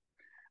did.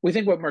 We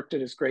think what Merck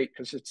did is great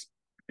because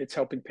it's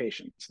helping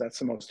patients. That's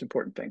the most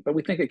important thing. But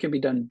we think it can be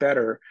done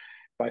better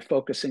by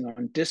focusing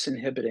on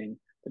disinhibiting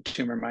the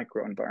tumor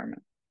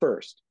microenvironment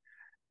first.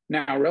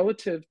 Now,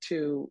 relative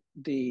to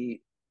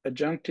the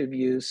adjunctive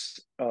use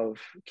of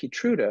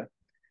Keytruda,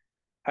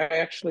 I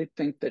actually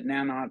think that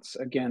NaNots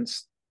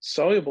against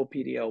soluble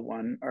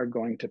PD-L1 are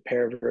going to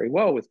pair very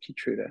well with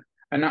Keytruda.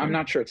 And I'm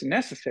not sure it's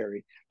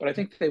necessary, but I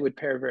think they would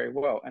pair very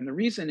well. And the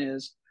reason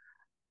is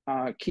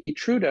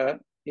Keytruda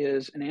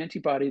is an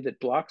antibody that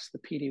blocks the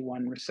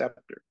PD-1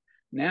 receptor.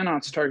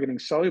 NaNots targeting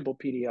soluble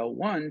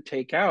PD-L1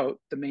 take out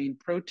the main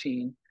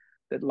protein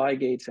that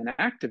ligates and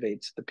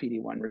activates the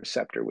PD-1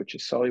 receptor, which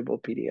is soluble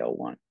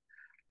PD-L1.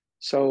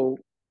 So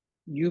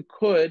you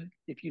could,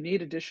 if you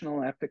need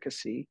additional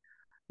efficacy,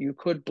 you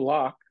could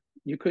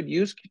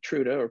use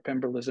Keytruda or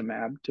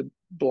pembrolizumab to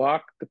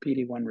block the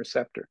PD-1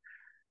 receptor.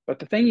 But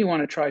the thing you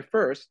want to try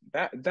first,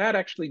 that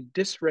actually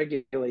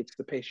dysregulates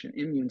the patient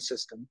immune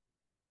system.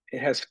 It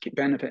has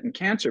benefit in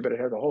cancer, but it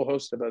has a whole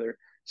host of other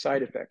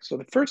side effects. So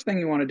the first thing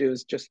you want to do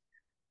is just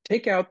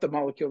take out the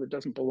molecule that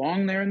doesn't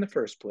belong there in the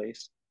first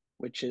place,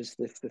 which is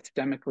this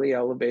systemically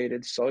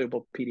elevated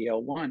soluble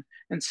PD-L1,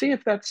 and see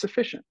if that's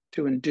sufficient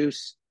to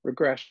induce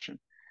regression.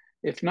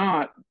 If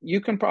not, you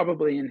can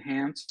probably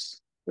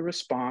enhance the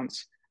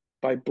response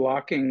by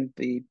blocking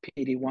the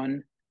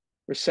PD-1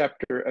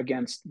 receptor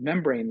against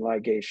membrane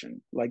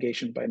ligation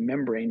by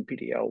membrane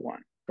PD-L1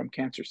 from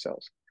cancer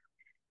cells.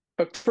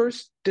 But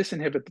first,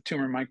 disinhibit the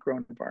tumor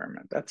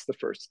microenvironment. That's the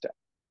first step.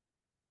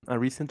 A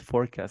recent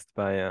forecast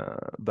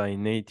by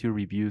Nature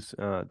Reviews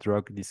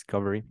Drug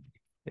Discovery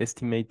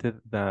estimated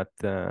that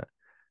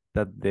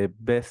that the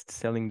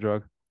best-selling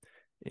drug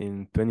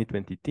in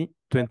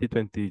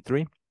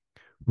 2023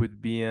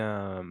 would be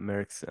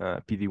Merck's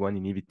PD-1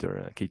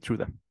 inhibitor,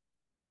 Keytruda,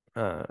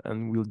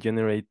 and will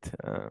generate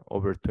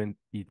over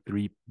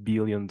 $23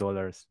 billion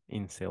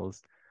in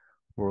sales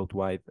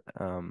worldwide.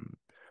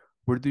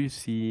 Where do you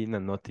see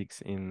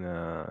NaNotics in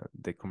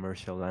the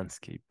commercial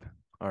landscape?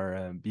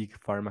 Are big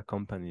pharma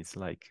companies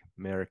like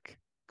Merck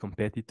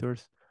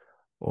competitors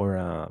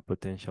or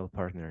potential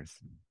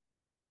partners?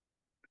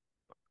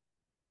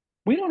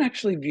 We don't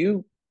actually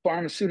view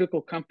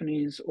pharmaceutical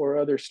companies or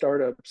other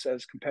startups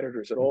as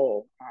competitors at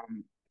all.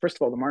 First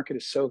of all, the market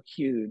is so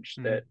huge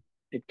that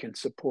it can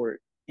support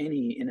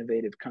any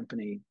innovative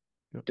company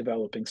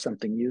developing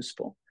something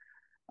useful.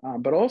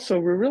 But also,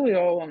 we're really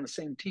all on the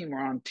same team.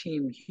 We're on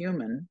Team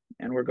Human,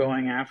 and we're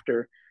going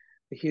after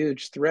a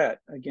huge threat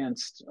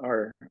against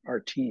our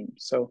team.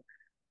 So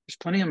there's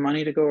plenty of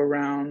money to go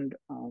around.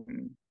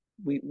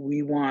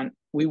 We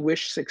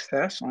wish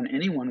success on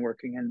anyone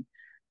working in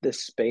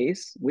this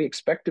space. We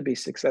expect to be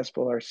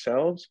successful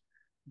ourselves.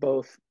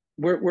 Both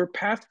we're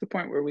past the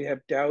point where we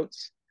have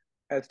doubts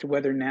as to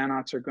whether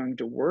nanots are going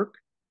to work,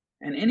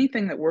 and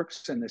anything that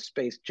works in this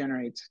space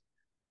generates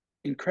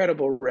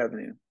incredible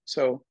revenue.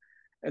 So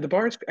the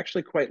bar is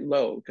actually quite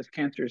low because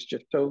cancer is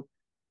just so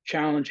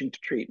challenging to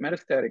treat.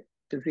 Metastatic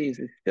disease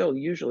is still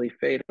usually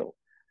fatal.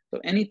 So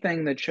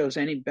anything that shows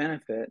any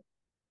benefit,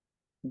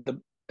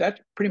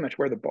 that's pretty much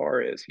where the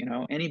bar is. You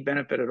know, any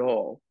benefit at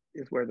all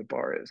is where the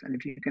bar is. And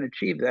if you can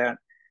achieve that,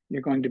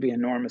 you're going to be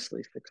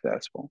enormously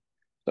successful.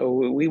 So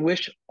we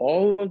wish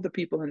all of the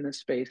people in this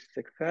space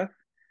success,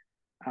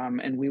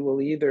 and we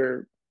will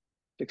either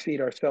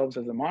succeed ourselves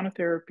as a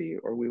monotherapy,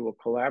 or we will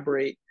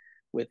collaborate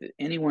with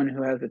anyone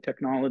who has a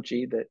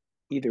technology that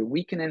either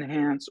we can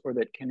enhance or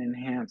that can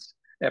enhance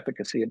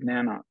efficacy of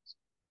nanots.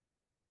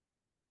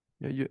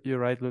 Yeah, you're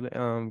right, Lule.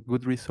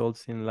 Good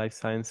results in life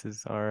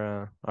sciences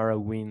are a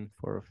win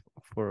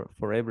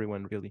for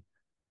everyone, really.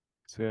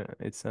 So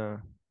it's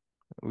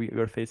we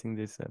are facing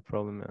this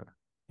problem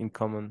in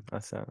common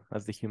as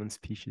the human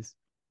species.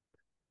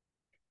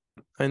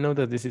 I know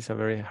that this is a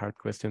very hard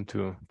question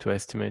to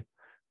estimate,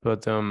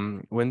 but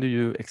when do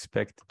you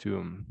expect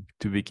to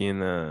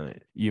begin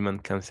human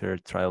cancer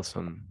trials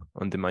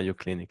on the Mayo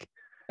Clinic?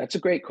 That's a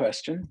great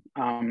question,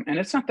 and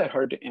it's not that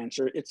hard to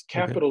answer. It's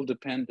capital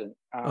dependent.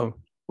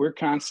 We're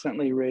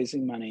constantly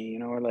raising money. You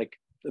know, we're like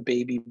the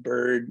baby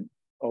bird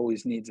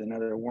always needs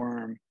another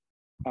worm.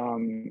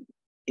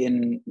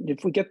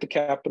 If we get the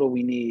capital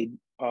we need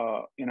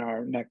in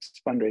our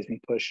next fundraising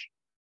push,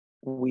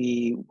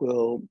 we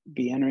will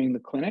be entering the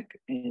clinic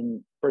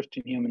in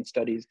first-in-human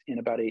studies in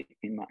about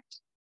 18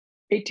 months,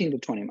 18 to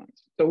 20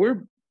 months. So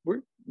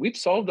we've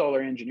solved all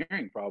our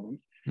engineering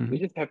problems. We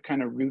just have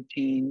kind of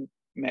routine,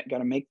 got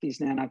to make these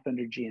nanots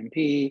under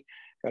GMP,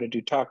 got to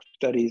do tox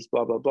studies,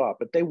 blah, blah, blah.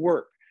 But they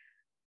work.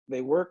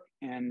 They work,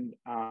 and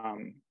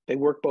they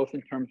work both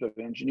in terms of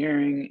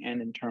engineering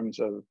and in terms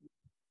of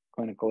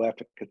clinical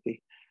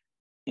efficacy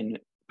in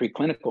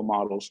preclinical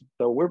models.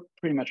 So we're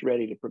pretty much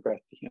ready to progress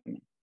to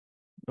human.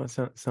 Oh,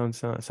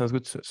 sounds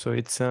good. So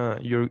it's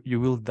you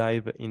will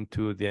dive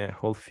into the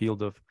whole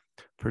field of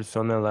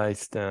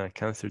personalized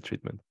cancer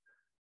treatment.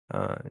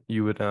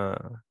 You would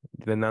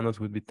the nanos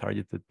would be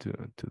targeted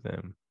to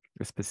them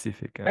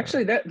specific.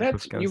 Actually,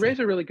 that's you raise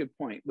a really good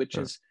point, which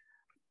is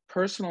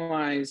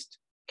personalized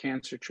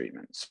cancer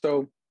treatment.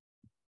 So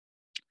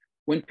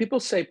when people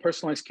say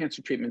personalized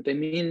cancer treatment,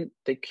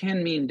 they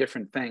can mean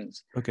different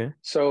things. Okay.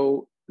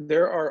 So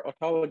there are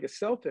autologous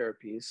cell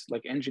therapies,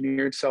 like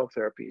engineered cell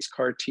therapies,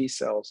 CAR T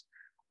cells,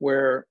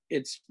 where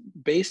it's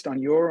based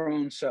on your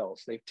own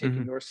cells. They've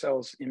taken your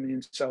cells,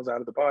 immune cells, out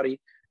of the body,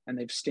 and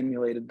they've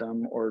stimulated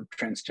them or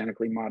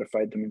transgenically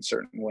modified them in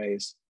certain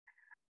ways.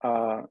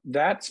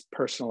 That's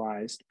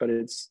personalized, but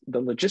the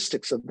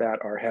logistics of that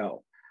are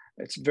hell.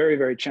 It's very,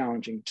 very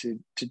challenging to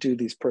do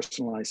these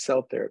personalized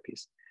cell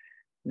therapies.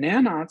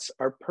 Nanots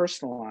are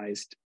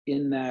personalized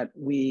in that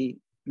we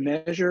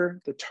measure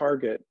the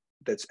target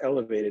that's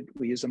elevated.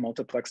 We use a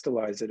multiplex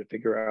ELISA to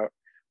figure out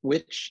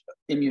which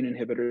immune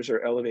inhibitors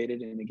are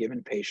elevated in a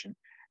given patient.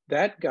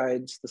 That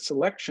guides the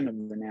selection of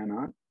the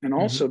nanot. And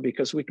also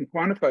because we can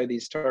quantify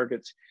these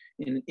targets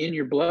in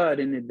your blood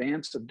in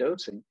advance of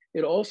dosing,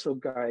 it also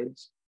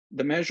guides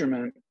the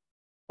measurement,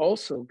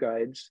 also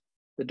guides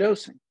the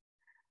dosing.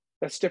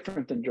 That's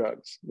different than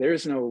drugs.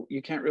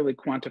 You can't really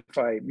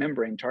quantify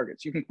membrane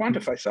targets. You can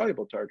quantify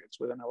soluble targets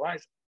with an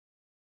ELISA.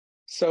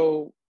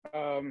 So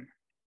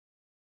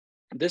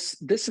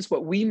this is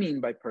what we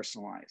mean by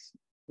personalized.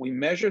 We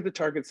measure the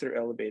targets that are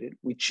elevated.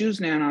 We choose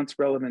nanots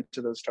relevant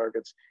to those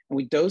targets, and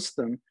we dose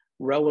them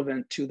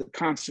relevant to the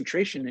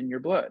concentration in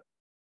your blood.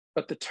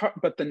 but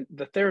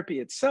the therapy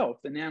itself,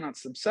 the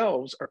nanots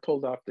themselves, are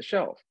pulled off the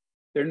shelf.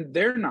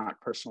 They're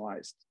not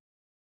personalized.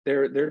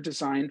 They're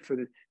designed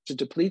to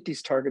deplete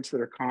these targets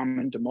that are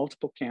common to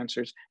multiple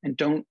cancers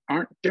and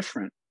aren't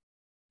different.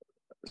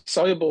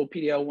 Soluble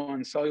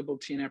PD-L1, soluble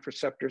TNF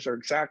receptors are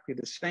exactly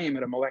the same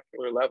at a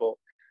molecular level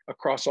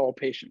across all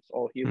patients,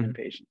 all human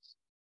patients.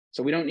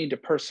 So we don't need to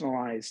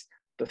personalize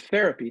the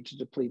therapy to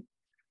deplete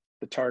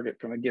the target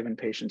from a given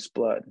patient's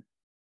blood.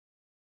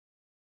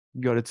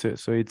 Got it.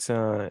 So it's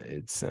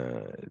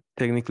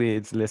technically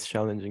it's less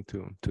challenging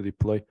to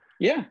deploy.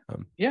 Yeah,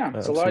 yeah,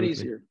 it's a lot absolutely.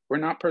 easier. We're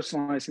not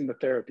personalizing the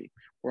therapy.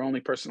 We're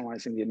only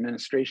personalizing the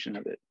administration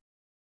of it.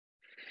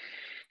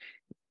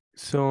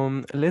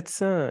 So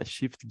let's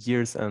shift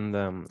gears and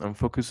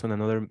focus on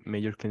another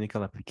major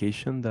clinical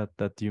application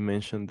that you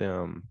mentioned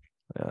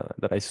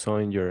that I saw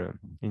in your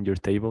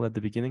table at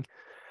the beginning.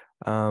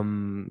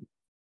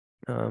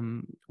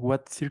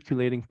 What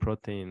circulating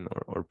protein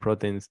or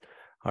proteins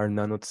are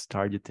NaNots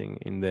targeting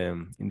in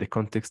the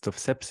context of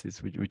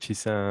sepsis, which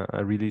is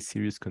a really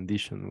serious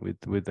condition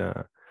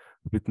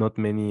with not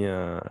many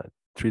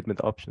treatment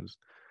options?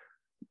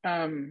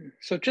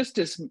 So just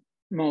as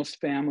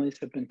most families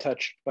have been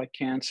touched by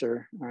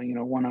cancer,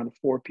 1 out of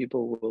 4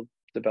 people will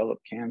develop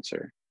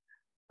cancer.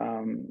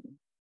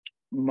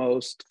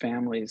 Most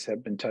families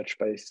have been touched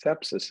by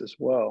sepsis as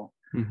well.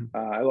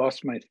 I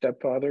lost my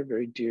stepfather,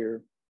 very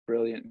dear,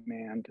 brilliant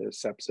man, to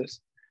sepsis.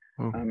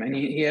 And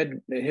he had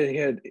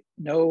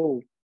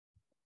no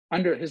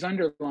his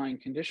underlying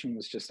condition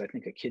was just, I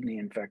think, a kidney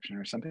infection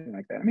or something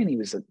like that. I mean, he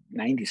was a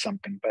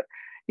 90-something, but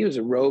he was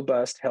a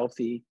robust,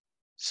 healthy,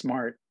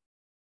 smart,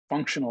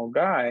 functional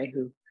guy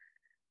who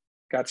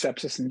got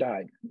sepsis and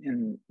died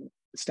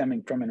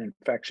stemming from an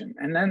infection.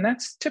 And then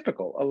that's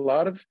typical. A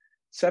lot of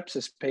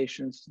sepsis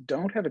patients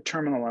don't have a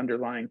terminal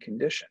underlying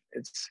condition.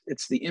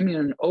 It's the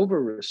immune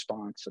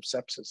over-response of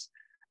sepsis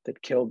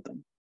that killed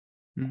them.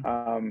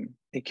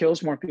 It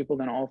kills more people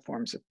than all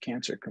forms of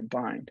cancer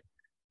combined.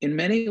 In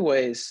many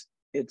ways,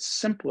 it's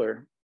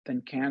simpler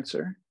than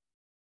cancer,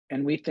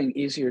 and we think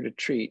easier to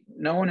treat.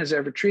 No one has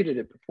ever treated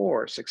it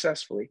before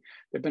successfully.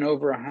 There have been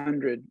over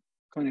 100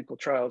 clinical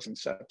trials in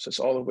sepsis,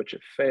 all of which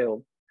have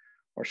failed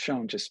or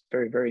shown just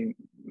very, very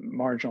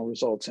marginal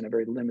results in a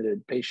very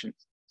limited patient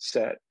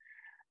set.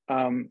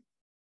 But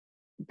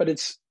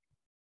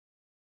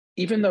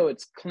even though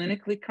it's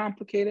clinically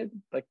complicated,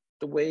 like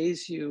the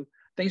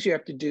things you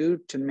have to do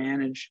to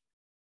manage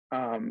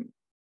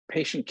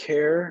patient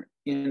care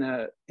in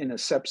a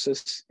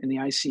sepsis, in the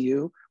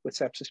ICU with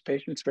sepsis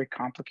patients, very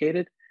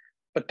complicated.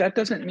 But that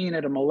doesn't mean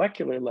at a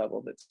molecular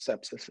level that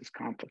sepsis is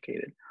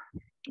complicated.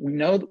 We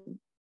know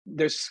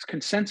there's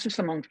consensus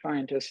among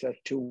scientists as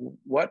to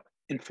what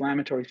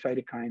inflammatory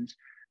cytokines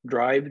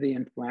drive the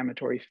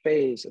inflammatory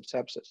phase of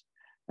sepsis.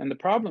 And the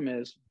problem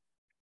is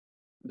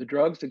the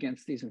drugs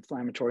against these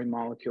inflammatory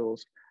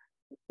molecules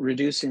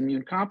reduce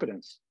immune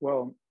competence.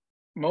 Well,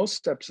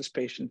 most sepsis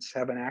patients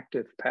have an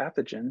active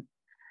pathogen,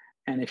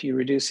 and if you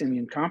reduce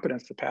immune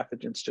competence, the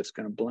pathogen's just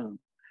going to bloom.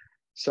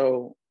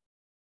 So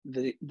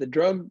the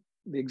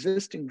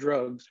existing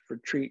drugs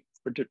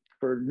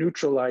for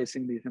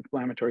neutralizing these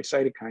inflammatory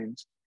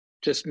cytokines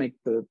just make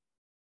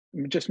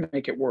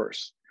it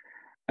worse.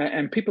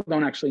 And people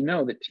don't actually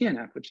know that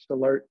TNF, which is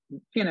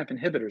TNF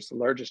inhibitors, the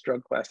largest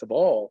drug class of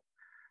all,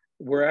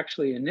 were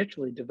actually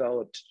initially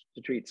developed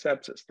to treat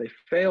sepsis. They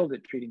failed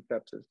at treating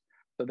sepsis,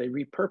 so they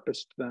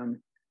repurposed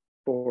them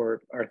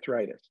for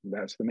arthritis.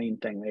 That's the main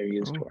thing they're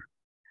used for.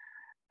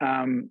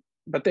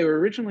 But they were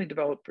originally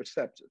developed for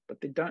sepsis,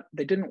 but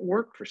they didn't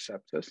work for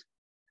sepsis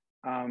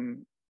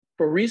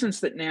for reasons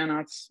that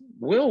NaNots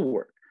will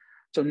work.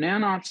 So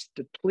NaNots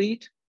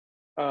deplete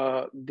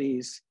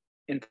these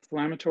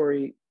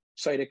inflammatory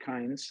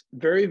cytokines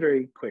very,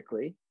 very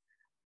quickly.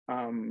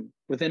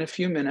 Within a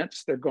few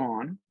minutes, they're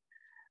gone.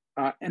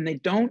 And they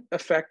don't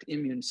affect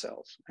immune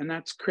cells, and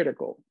that's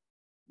critical.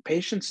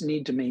 Patients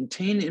need to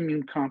maintain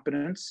immune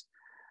competence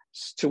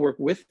to work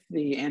with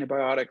the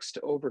antibiotics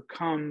to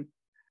overcome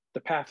the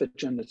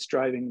pathogen that's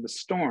driving the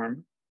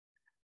storm,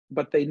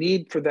 but they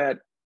need for that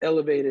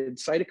elevated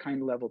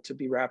cytokine level to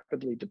be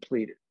rapidly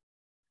depleted.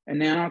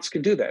 And NaNots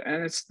can do that,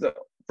 and it's the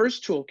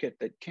first toolkit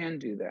that can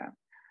do that.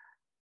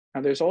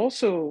 Now, there's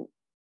also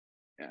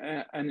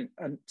a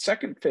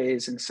second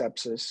phase in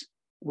sepsis,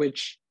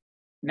 which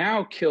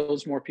now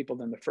kills more people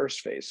than the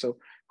first phase. So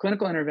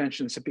clinical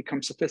interventions have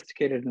become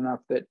sophisticated enough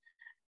that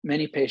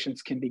many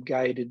patients can be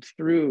guided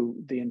through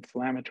the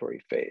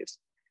inflammatory phase.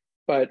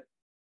 But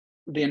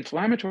the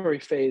inflammatory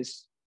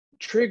phase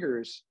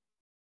triggers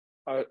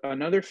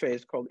another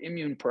phase called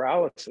immune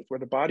paralysis, where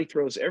the body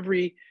throws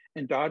every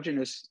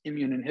endogenous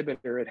immune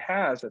inhibitor it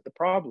has at the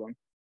problem,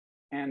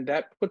 and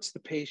that puts the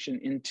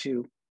patient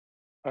into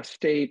a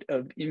state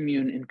of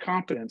immune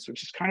incompetence,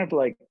 which is kind of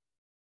like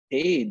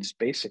AIDS,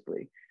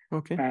 basically.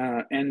 Okay.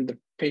 And the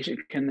patient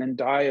can then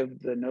die of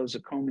the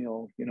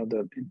nosocomial,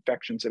 the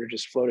infections that are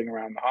just floating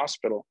around the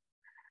hospital.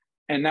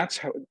 And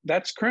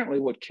that's currently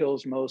what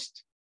kills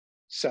most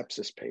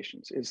sepsis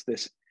patients, is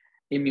this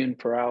immune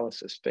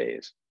paralysis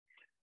phase.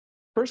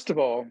 First of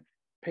all,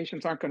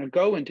 patients aren't going to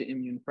go into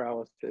immune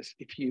paralysis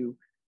if you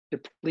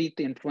deplete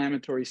the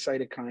inflammatory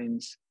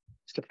cytokines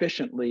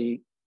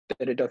sufficiently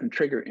that it doesn't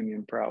trigger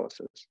immune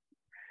paralysis.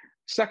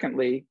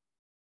 Secondly,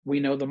 we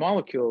know the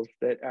molecules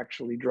that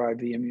actually drive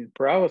the immune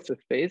paralysis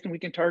phase, and we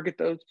can target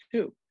those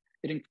too.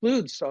 It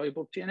includes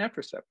soluble TNF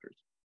receptors.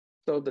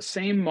 So the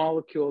same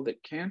molecule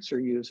that cancer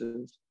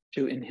uses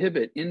to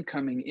inhibit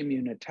incoming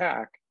immune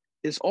attack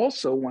is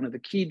also one of the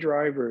key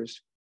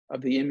drivers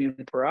of the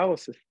immune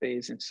paralysis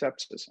phase in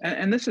sepsis.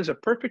 And this is a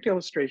perfect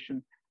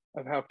illustration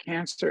of how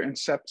cancer and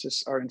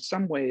sepsis are in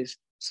some ways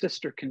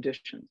sister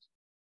conditions.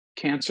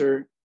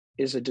 Cancer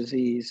is a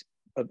disease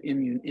of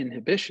immune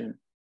inhibition,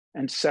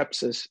 and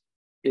sepsis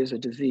is a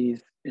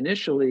disease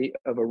initially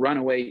of a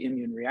runaway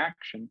immune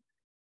reaction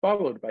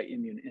followed by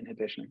immune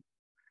inhibition.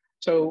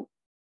 So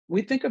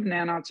we think of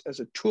NaNots as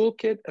a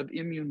toolkit of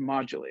immune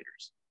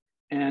modulators,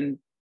 and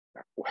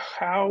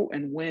how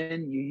and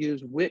when you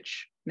use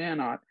which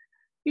NaNot,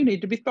 you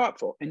need to be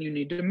thoughtful and you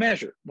need to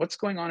measure what's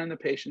going on in the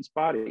patient's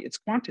body. It's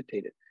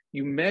quantitative.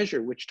 You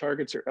measure which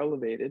targets are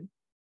elevated,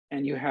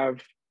 and you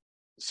have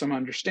some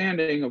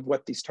understanding of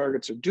what these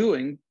targets are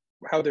doing,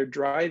 how they're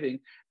driving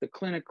the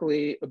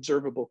clinically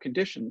observable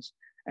conditions.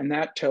 And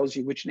that tells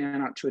you which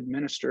NaNot to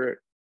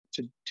administer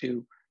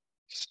to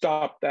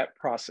stop that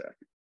process.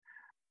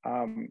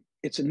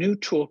 It's a new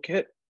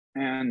toolkit,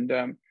 and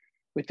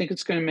we think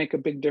it's going to make a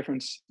big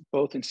difference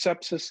both in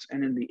sepsis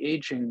and in the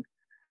aging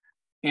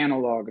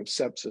analog of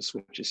sepsis,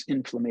 which is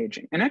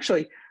inflammaging. And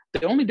actually,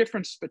 the only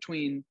difference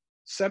between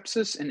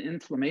sepsis and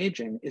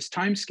inflammaging is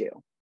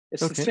timescale.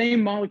 It's the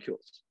same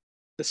molecules.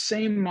 The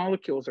same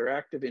molecules are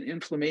active in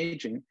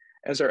inflammaging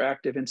as are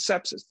active in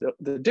sepsis.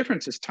 The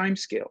difference is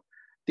timescale.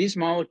 These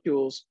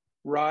molecules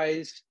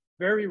rise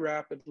very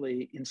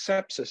rapidly in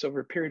sepsis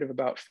over a period of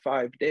about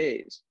 5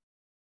 days.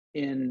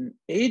 In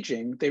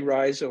aging, they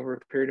rise over a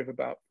period of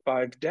about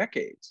 5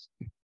 decades,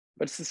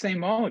 but it's the same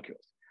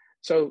molecules.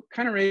 So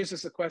kind of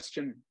raises the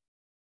question,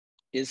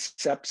 is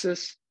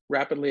sepsis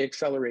rapidly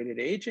accelerated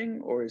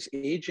aging, or is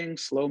aging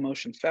slow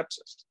motion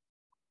sepsis?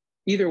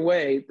 Either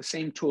way, the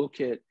same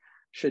toolkit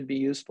should be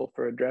useful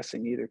for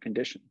addressing either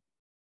condition.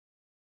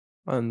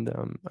 And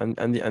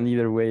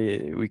either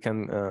way, we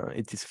can.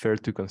 It is fair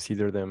to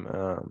consider them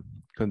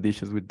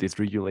conditions with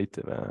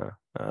dysregulated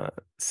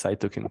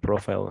cytokine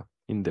profile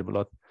in the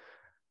blood.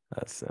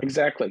 As,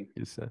 exactly.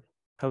 You said.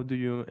 How do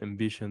you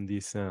envision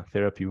this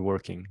therapy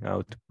working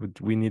out? Would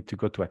we need to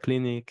go to a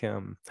clinic?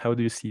 How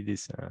do you see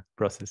this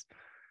process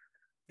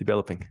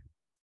developing?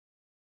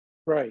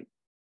 Right.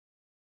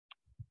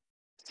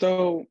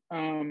 So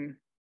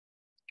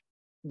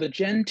the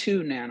Gen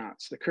 2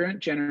 NaNots, the current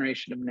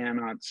generation of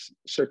NaNots,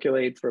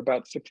 circulate for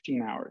about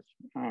 16 hours.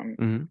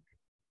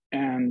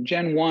 And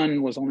Gen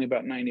 1 was only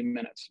about 90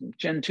 minutes.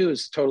 Gen 2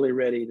 is totally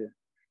ready to,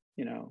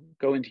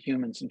 go into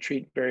humans and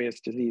treat various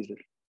diseases.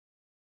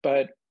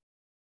 But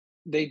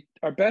they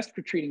are best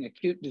for treating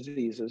acute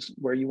diseases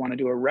where you want to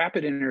do a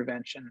rapid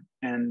intervention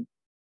and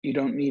you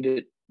don't need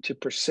it to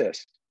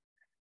persist.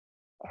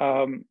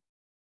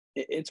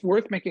 It's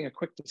worth making a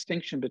quick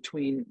distinction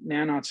between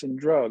NaNots and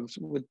drugs.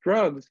 With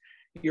drugs,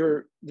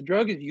 the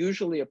drug is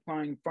usually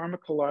applying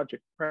pharmacologic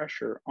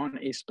pressure on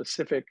a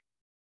specific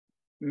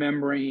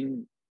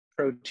membrane,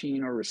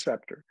 protein, or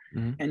receptor,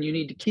 and you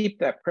need to keep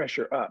that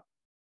pressure up.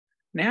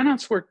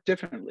 NaNots work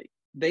differently.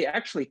 They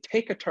actually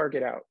take a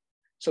target out.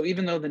 So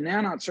even though the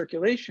NaNot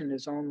circulation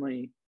is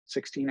only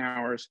 16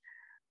 hours,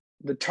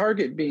 the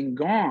target being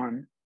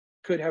gone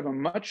could have a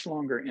much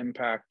longer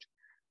impact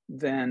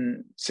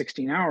than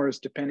 16 hours,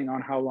 depending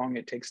on how long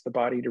it takes the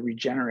body to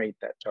regenerate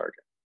that target,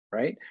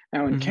 right?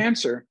 Now in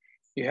cancer,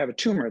 you have a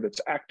tumor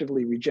that's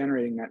actively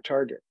regenerating that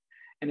target.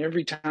 And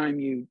every time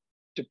you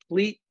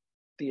deplete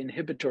the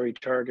inhibitory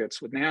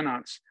targets with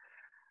NaNots,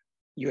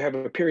 you have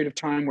a period of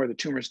time where the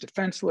tumor is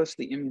defenseless,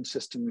 the immune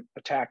system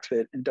attacks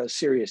it and does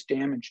serious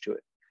damage to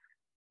it.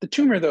 The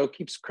tumor, though,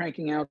 keeps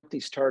cranking out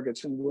these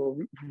targets and will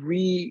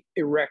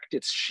re-erect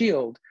its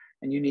shield,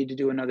 and you need to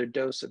do another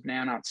dose of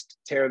NaNots to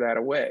tear that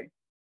away.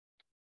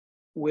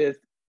 With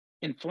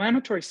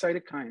inflammatory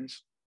cytokines,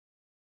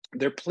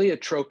 they're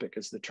pleiotropic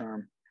is the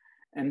term.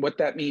 And what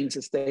that means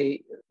is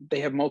they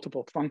have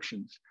multiple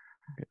functions.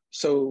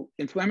 So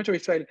inflammatory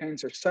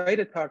cytokines are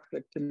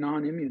cytotoxic to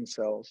non-immune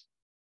cells,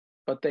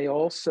 but they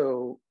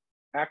also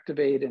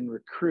activate and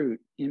recruit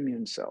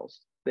immune cells.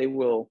 They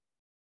will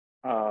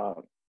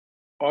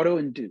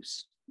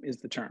auto-induce is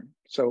the term.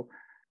 So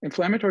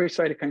inflammatory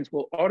cytokines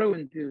will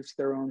auto-induce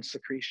their own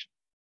secretion.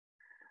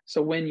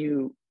 So when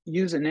you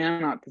use a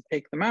NaNot to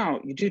take them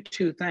out, you do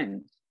two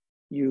things.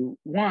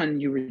 One,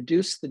 you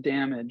reduce the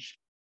damage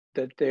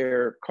that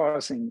they're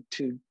causing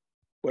to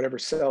whatever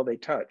cell they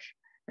touch.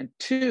 And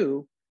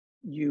two,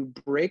 you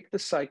break the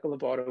cycle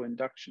of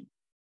autoinduction.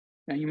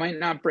 Now, you might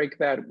not break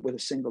that with a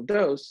single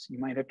dose. You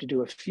might have to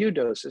do a few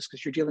doses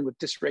because you're dealing with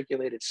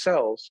dysregulated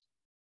cells.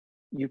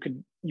 You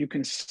could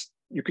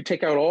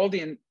take out all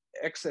the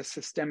excess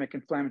systemic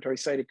inflammatory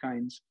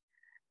cytokines,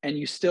 and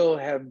you still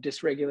have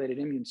dysregulated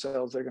immune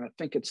cells. They're going to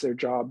think it's their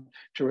job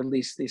to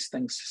release these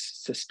things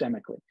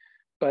systemically.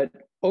 But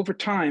over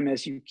time,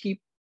 as you keep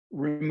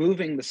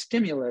removing the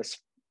stimulus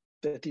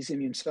that these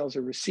immune cells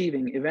are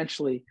receiving,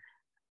 eventually,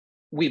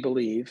 we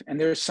believe, and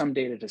there's some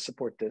data to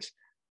support this,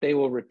 they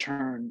will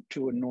return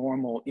to a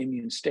normal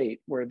immune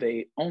state where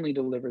they only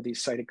deliver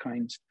these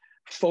cytokines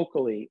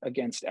focally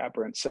against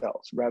aberrant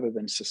cells rather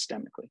than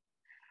systemically.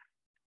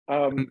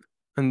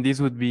 And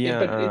this would be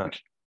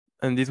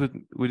and this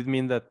would it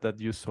mean that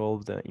you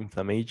solve the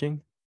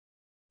inflammation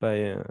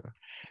by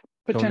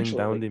toning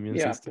down the immune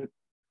system?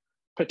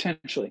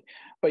 Potentially,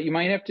 but you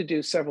might have to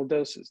do several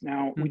doses.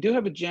 Now, we do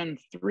have a Gen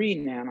 3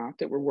 nanot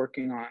that we're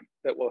working on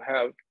that will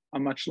have a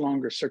much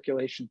longer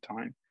circulation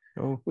time.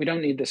 Oh. We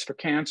don't need this for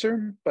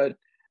cancer,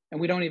 and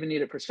we don't even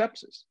need it for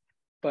sepsis.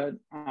 But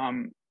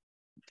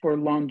for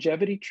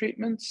longevity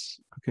treatments,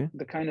 okay,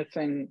 the kind of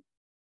thing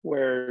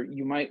where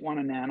you might want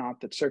a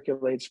nanot that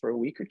circulates for a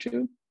week or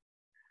two,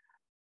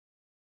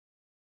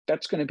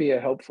 that's going to be a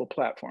helpful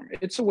platform.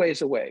 It's a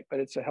ways away, but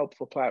it's a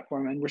helpful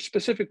platform. And we're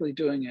specifically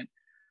doing it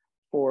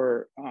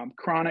for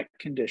chronic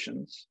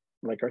conditions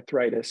like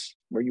arthritis,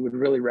 where you would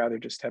really rather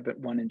just have it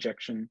one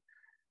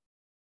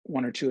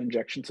or two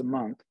injections a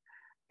month.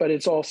 But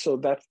it's also,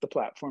 that's the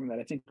platform that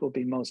I think will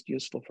be most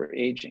useful for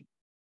aging.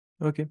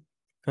 Okay.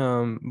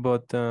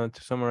 But to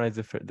summarize,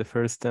 the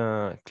first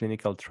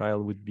clinical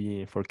trial would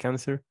be for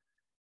cancer,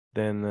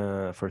 then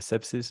for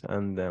sepsis,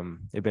 and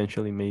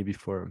eventually maybe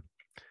for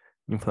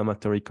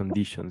inflammatory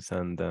conditions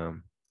and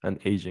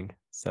aging.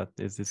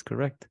 Is this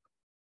correct?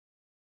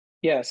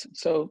 Yes.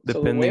 So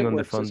depending the way it on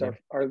works the funding.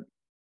 is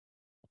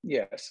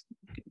yes,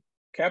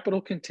 capital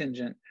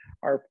contingent.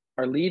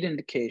 Our lead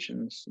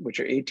indications, which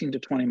are 18 to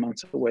 20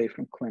 months away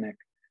from clinic,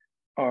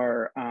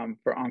 are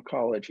for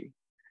oncology.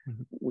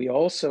 Mm-hmm. We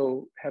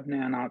also have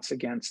nanots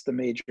against the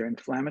major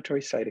inflammatory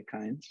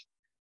cytokines,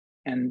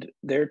 and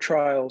their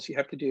trials, you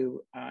have to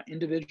do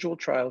individual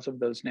trials of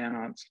those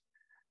nanots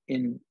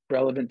in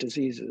relevant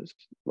diseases,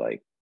 the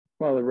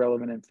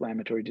relevant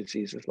inflammatory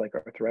diseases like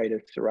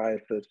arthritis,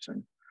 psoriasis,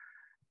 and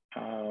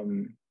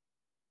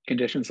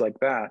conditions like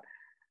that.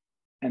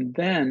 And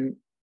then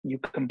you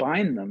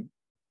combine them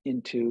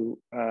into,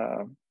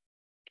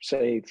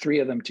 say, 3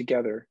 of them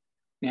together,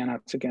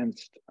 nanots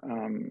against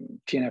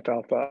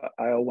TNF-alpha,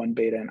 IL-1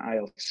 beta, and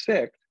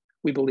IL-6,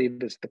 we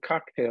believe is the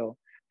cocktail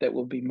that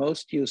will be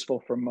most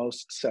useful for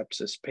most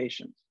sepsis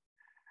patients.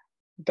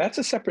 That's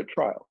a separate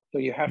trial. So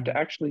you have to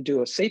actually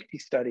do a safety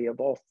study of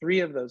all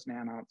 3 of those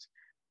nanots.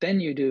 Then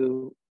you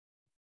do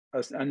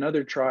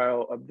another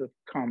trial of the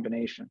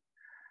combination.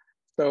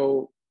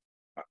 So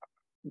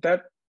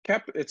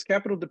it's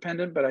capital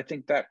dependent, but I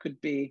think that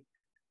could be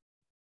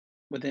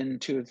within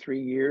 2 or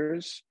 3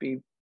 years,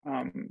 be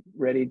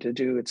ready to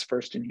do its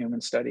first in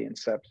human study in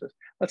sepsis.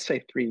 Let's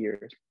say 3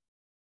 years.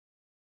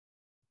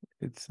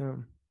 It's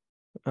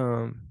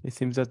it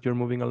seems that you're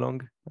moving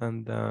along,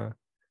 and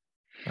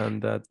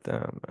that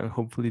and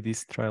hopefully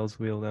these trials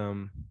will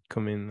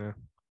come in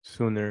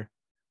sooner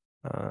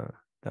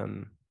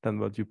than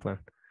what you plan.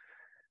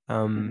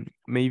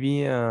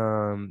 Maybe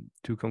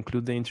to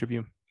conclude the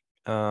interview,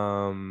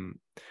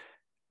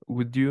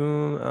 would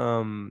you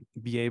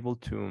be able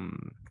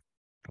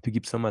to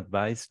give some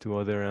advice to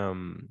other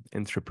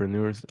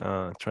entrepreneurs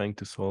trying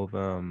to solve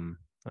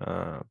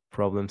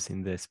problems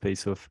in the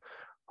space of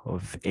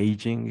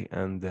aging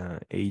and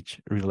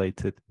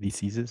age-related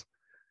diseases?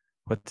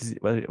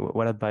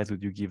 What advice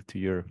would you give to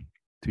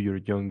your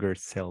younger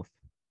self?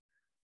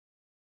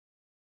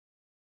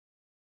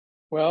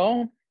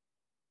 Well,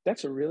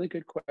 that's a really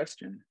good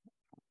question.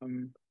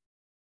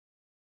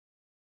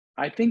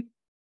 I think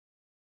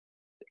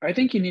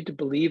you need to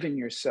believe in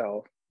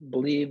yourself,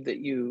 believe that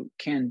you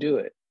can do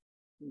it.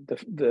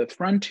 The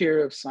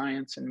frontier of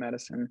science and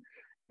medicine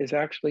is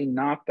actually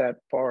not that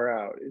far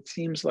out. It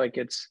seems like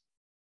it's,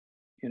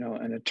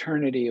 an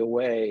eternity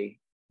away,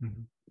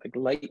 like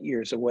light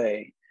years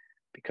away,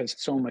 because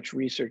so much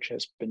research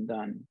has been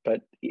done.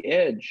 But the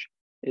edge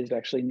is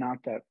actually not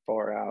that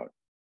far out.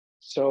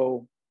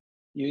 So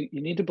you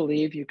need to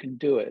believe you can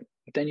do it.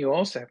 But then you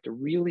also have to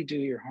really do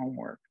your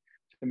homework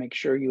to make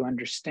sure you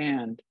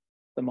understand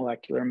the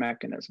molecular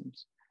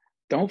mechanisms.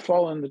 Don't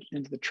fall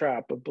into the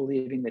trap of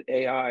believing that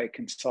AI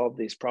can solve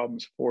these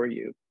problems for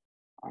you.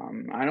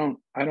 I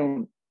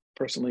don't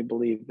personally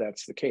believe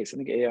that's the case. I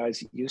think AI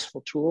is a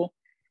useful tool,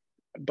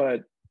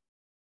 but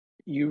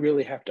you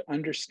really have to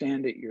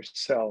understand it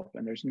yourself,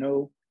 and there's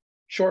no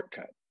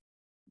shortcut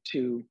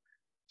to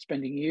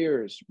spending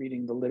years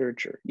reading the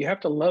literature. You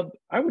have to love,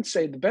 I would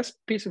say the best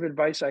piece of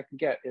advice I can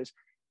get is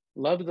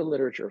love the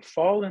literature,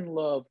 fall in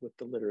love with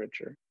the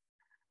literature,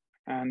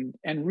 and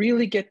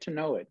really get to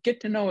know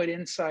it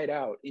inside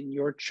out in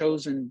your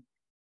chosen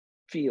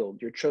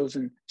field, your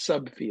chosen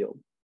subfield.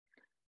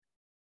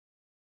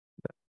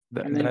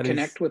 And then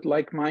connect with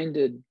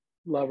like-minded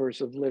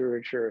lovers of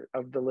literature,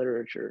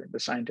 the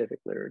scientific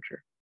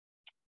literature.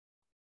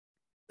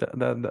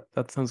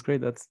 That sounds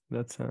great. That's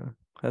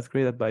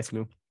great advice,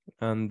 Lou.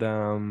 And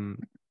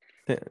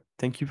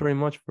thank you very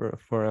much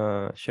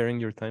for sharing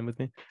your time with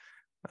me.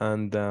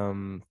 And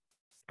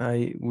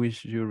I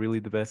wish you really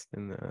the best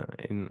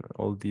in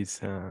all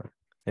these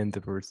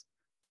endeavors.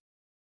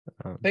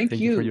 Thank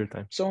you for you your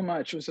time so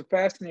much. It was a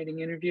fascinating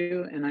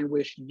interview, and I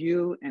wish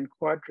you and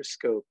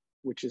quadraScope,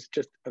 which is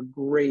just a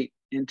great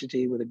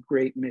entity with a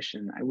great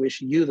mission, I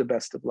wish you the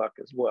best of luck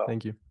as well.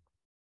 Thank you.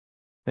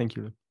 Thank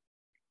you.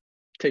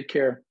 Take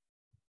care.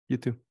 You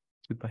too.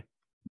 Goodbye.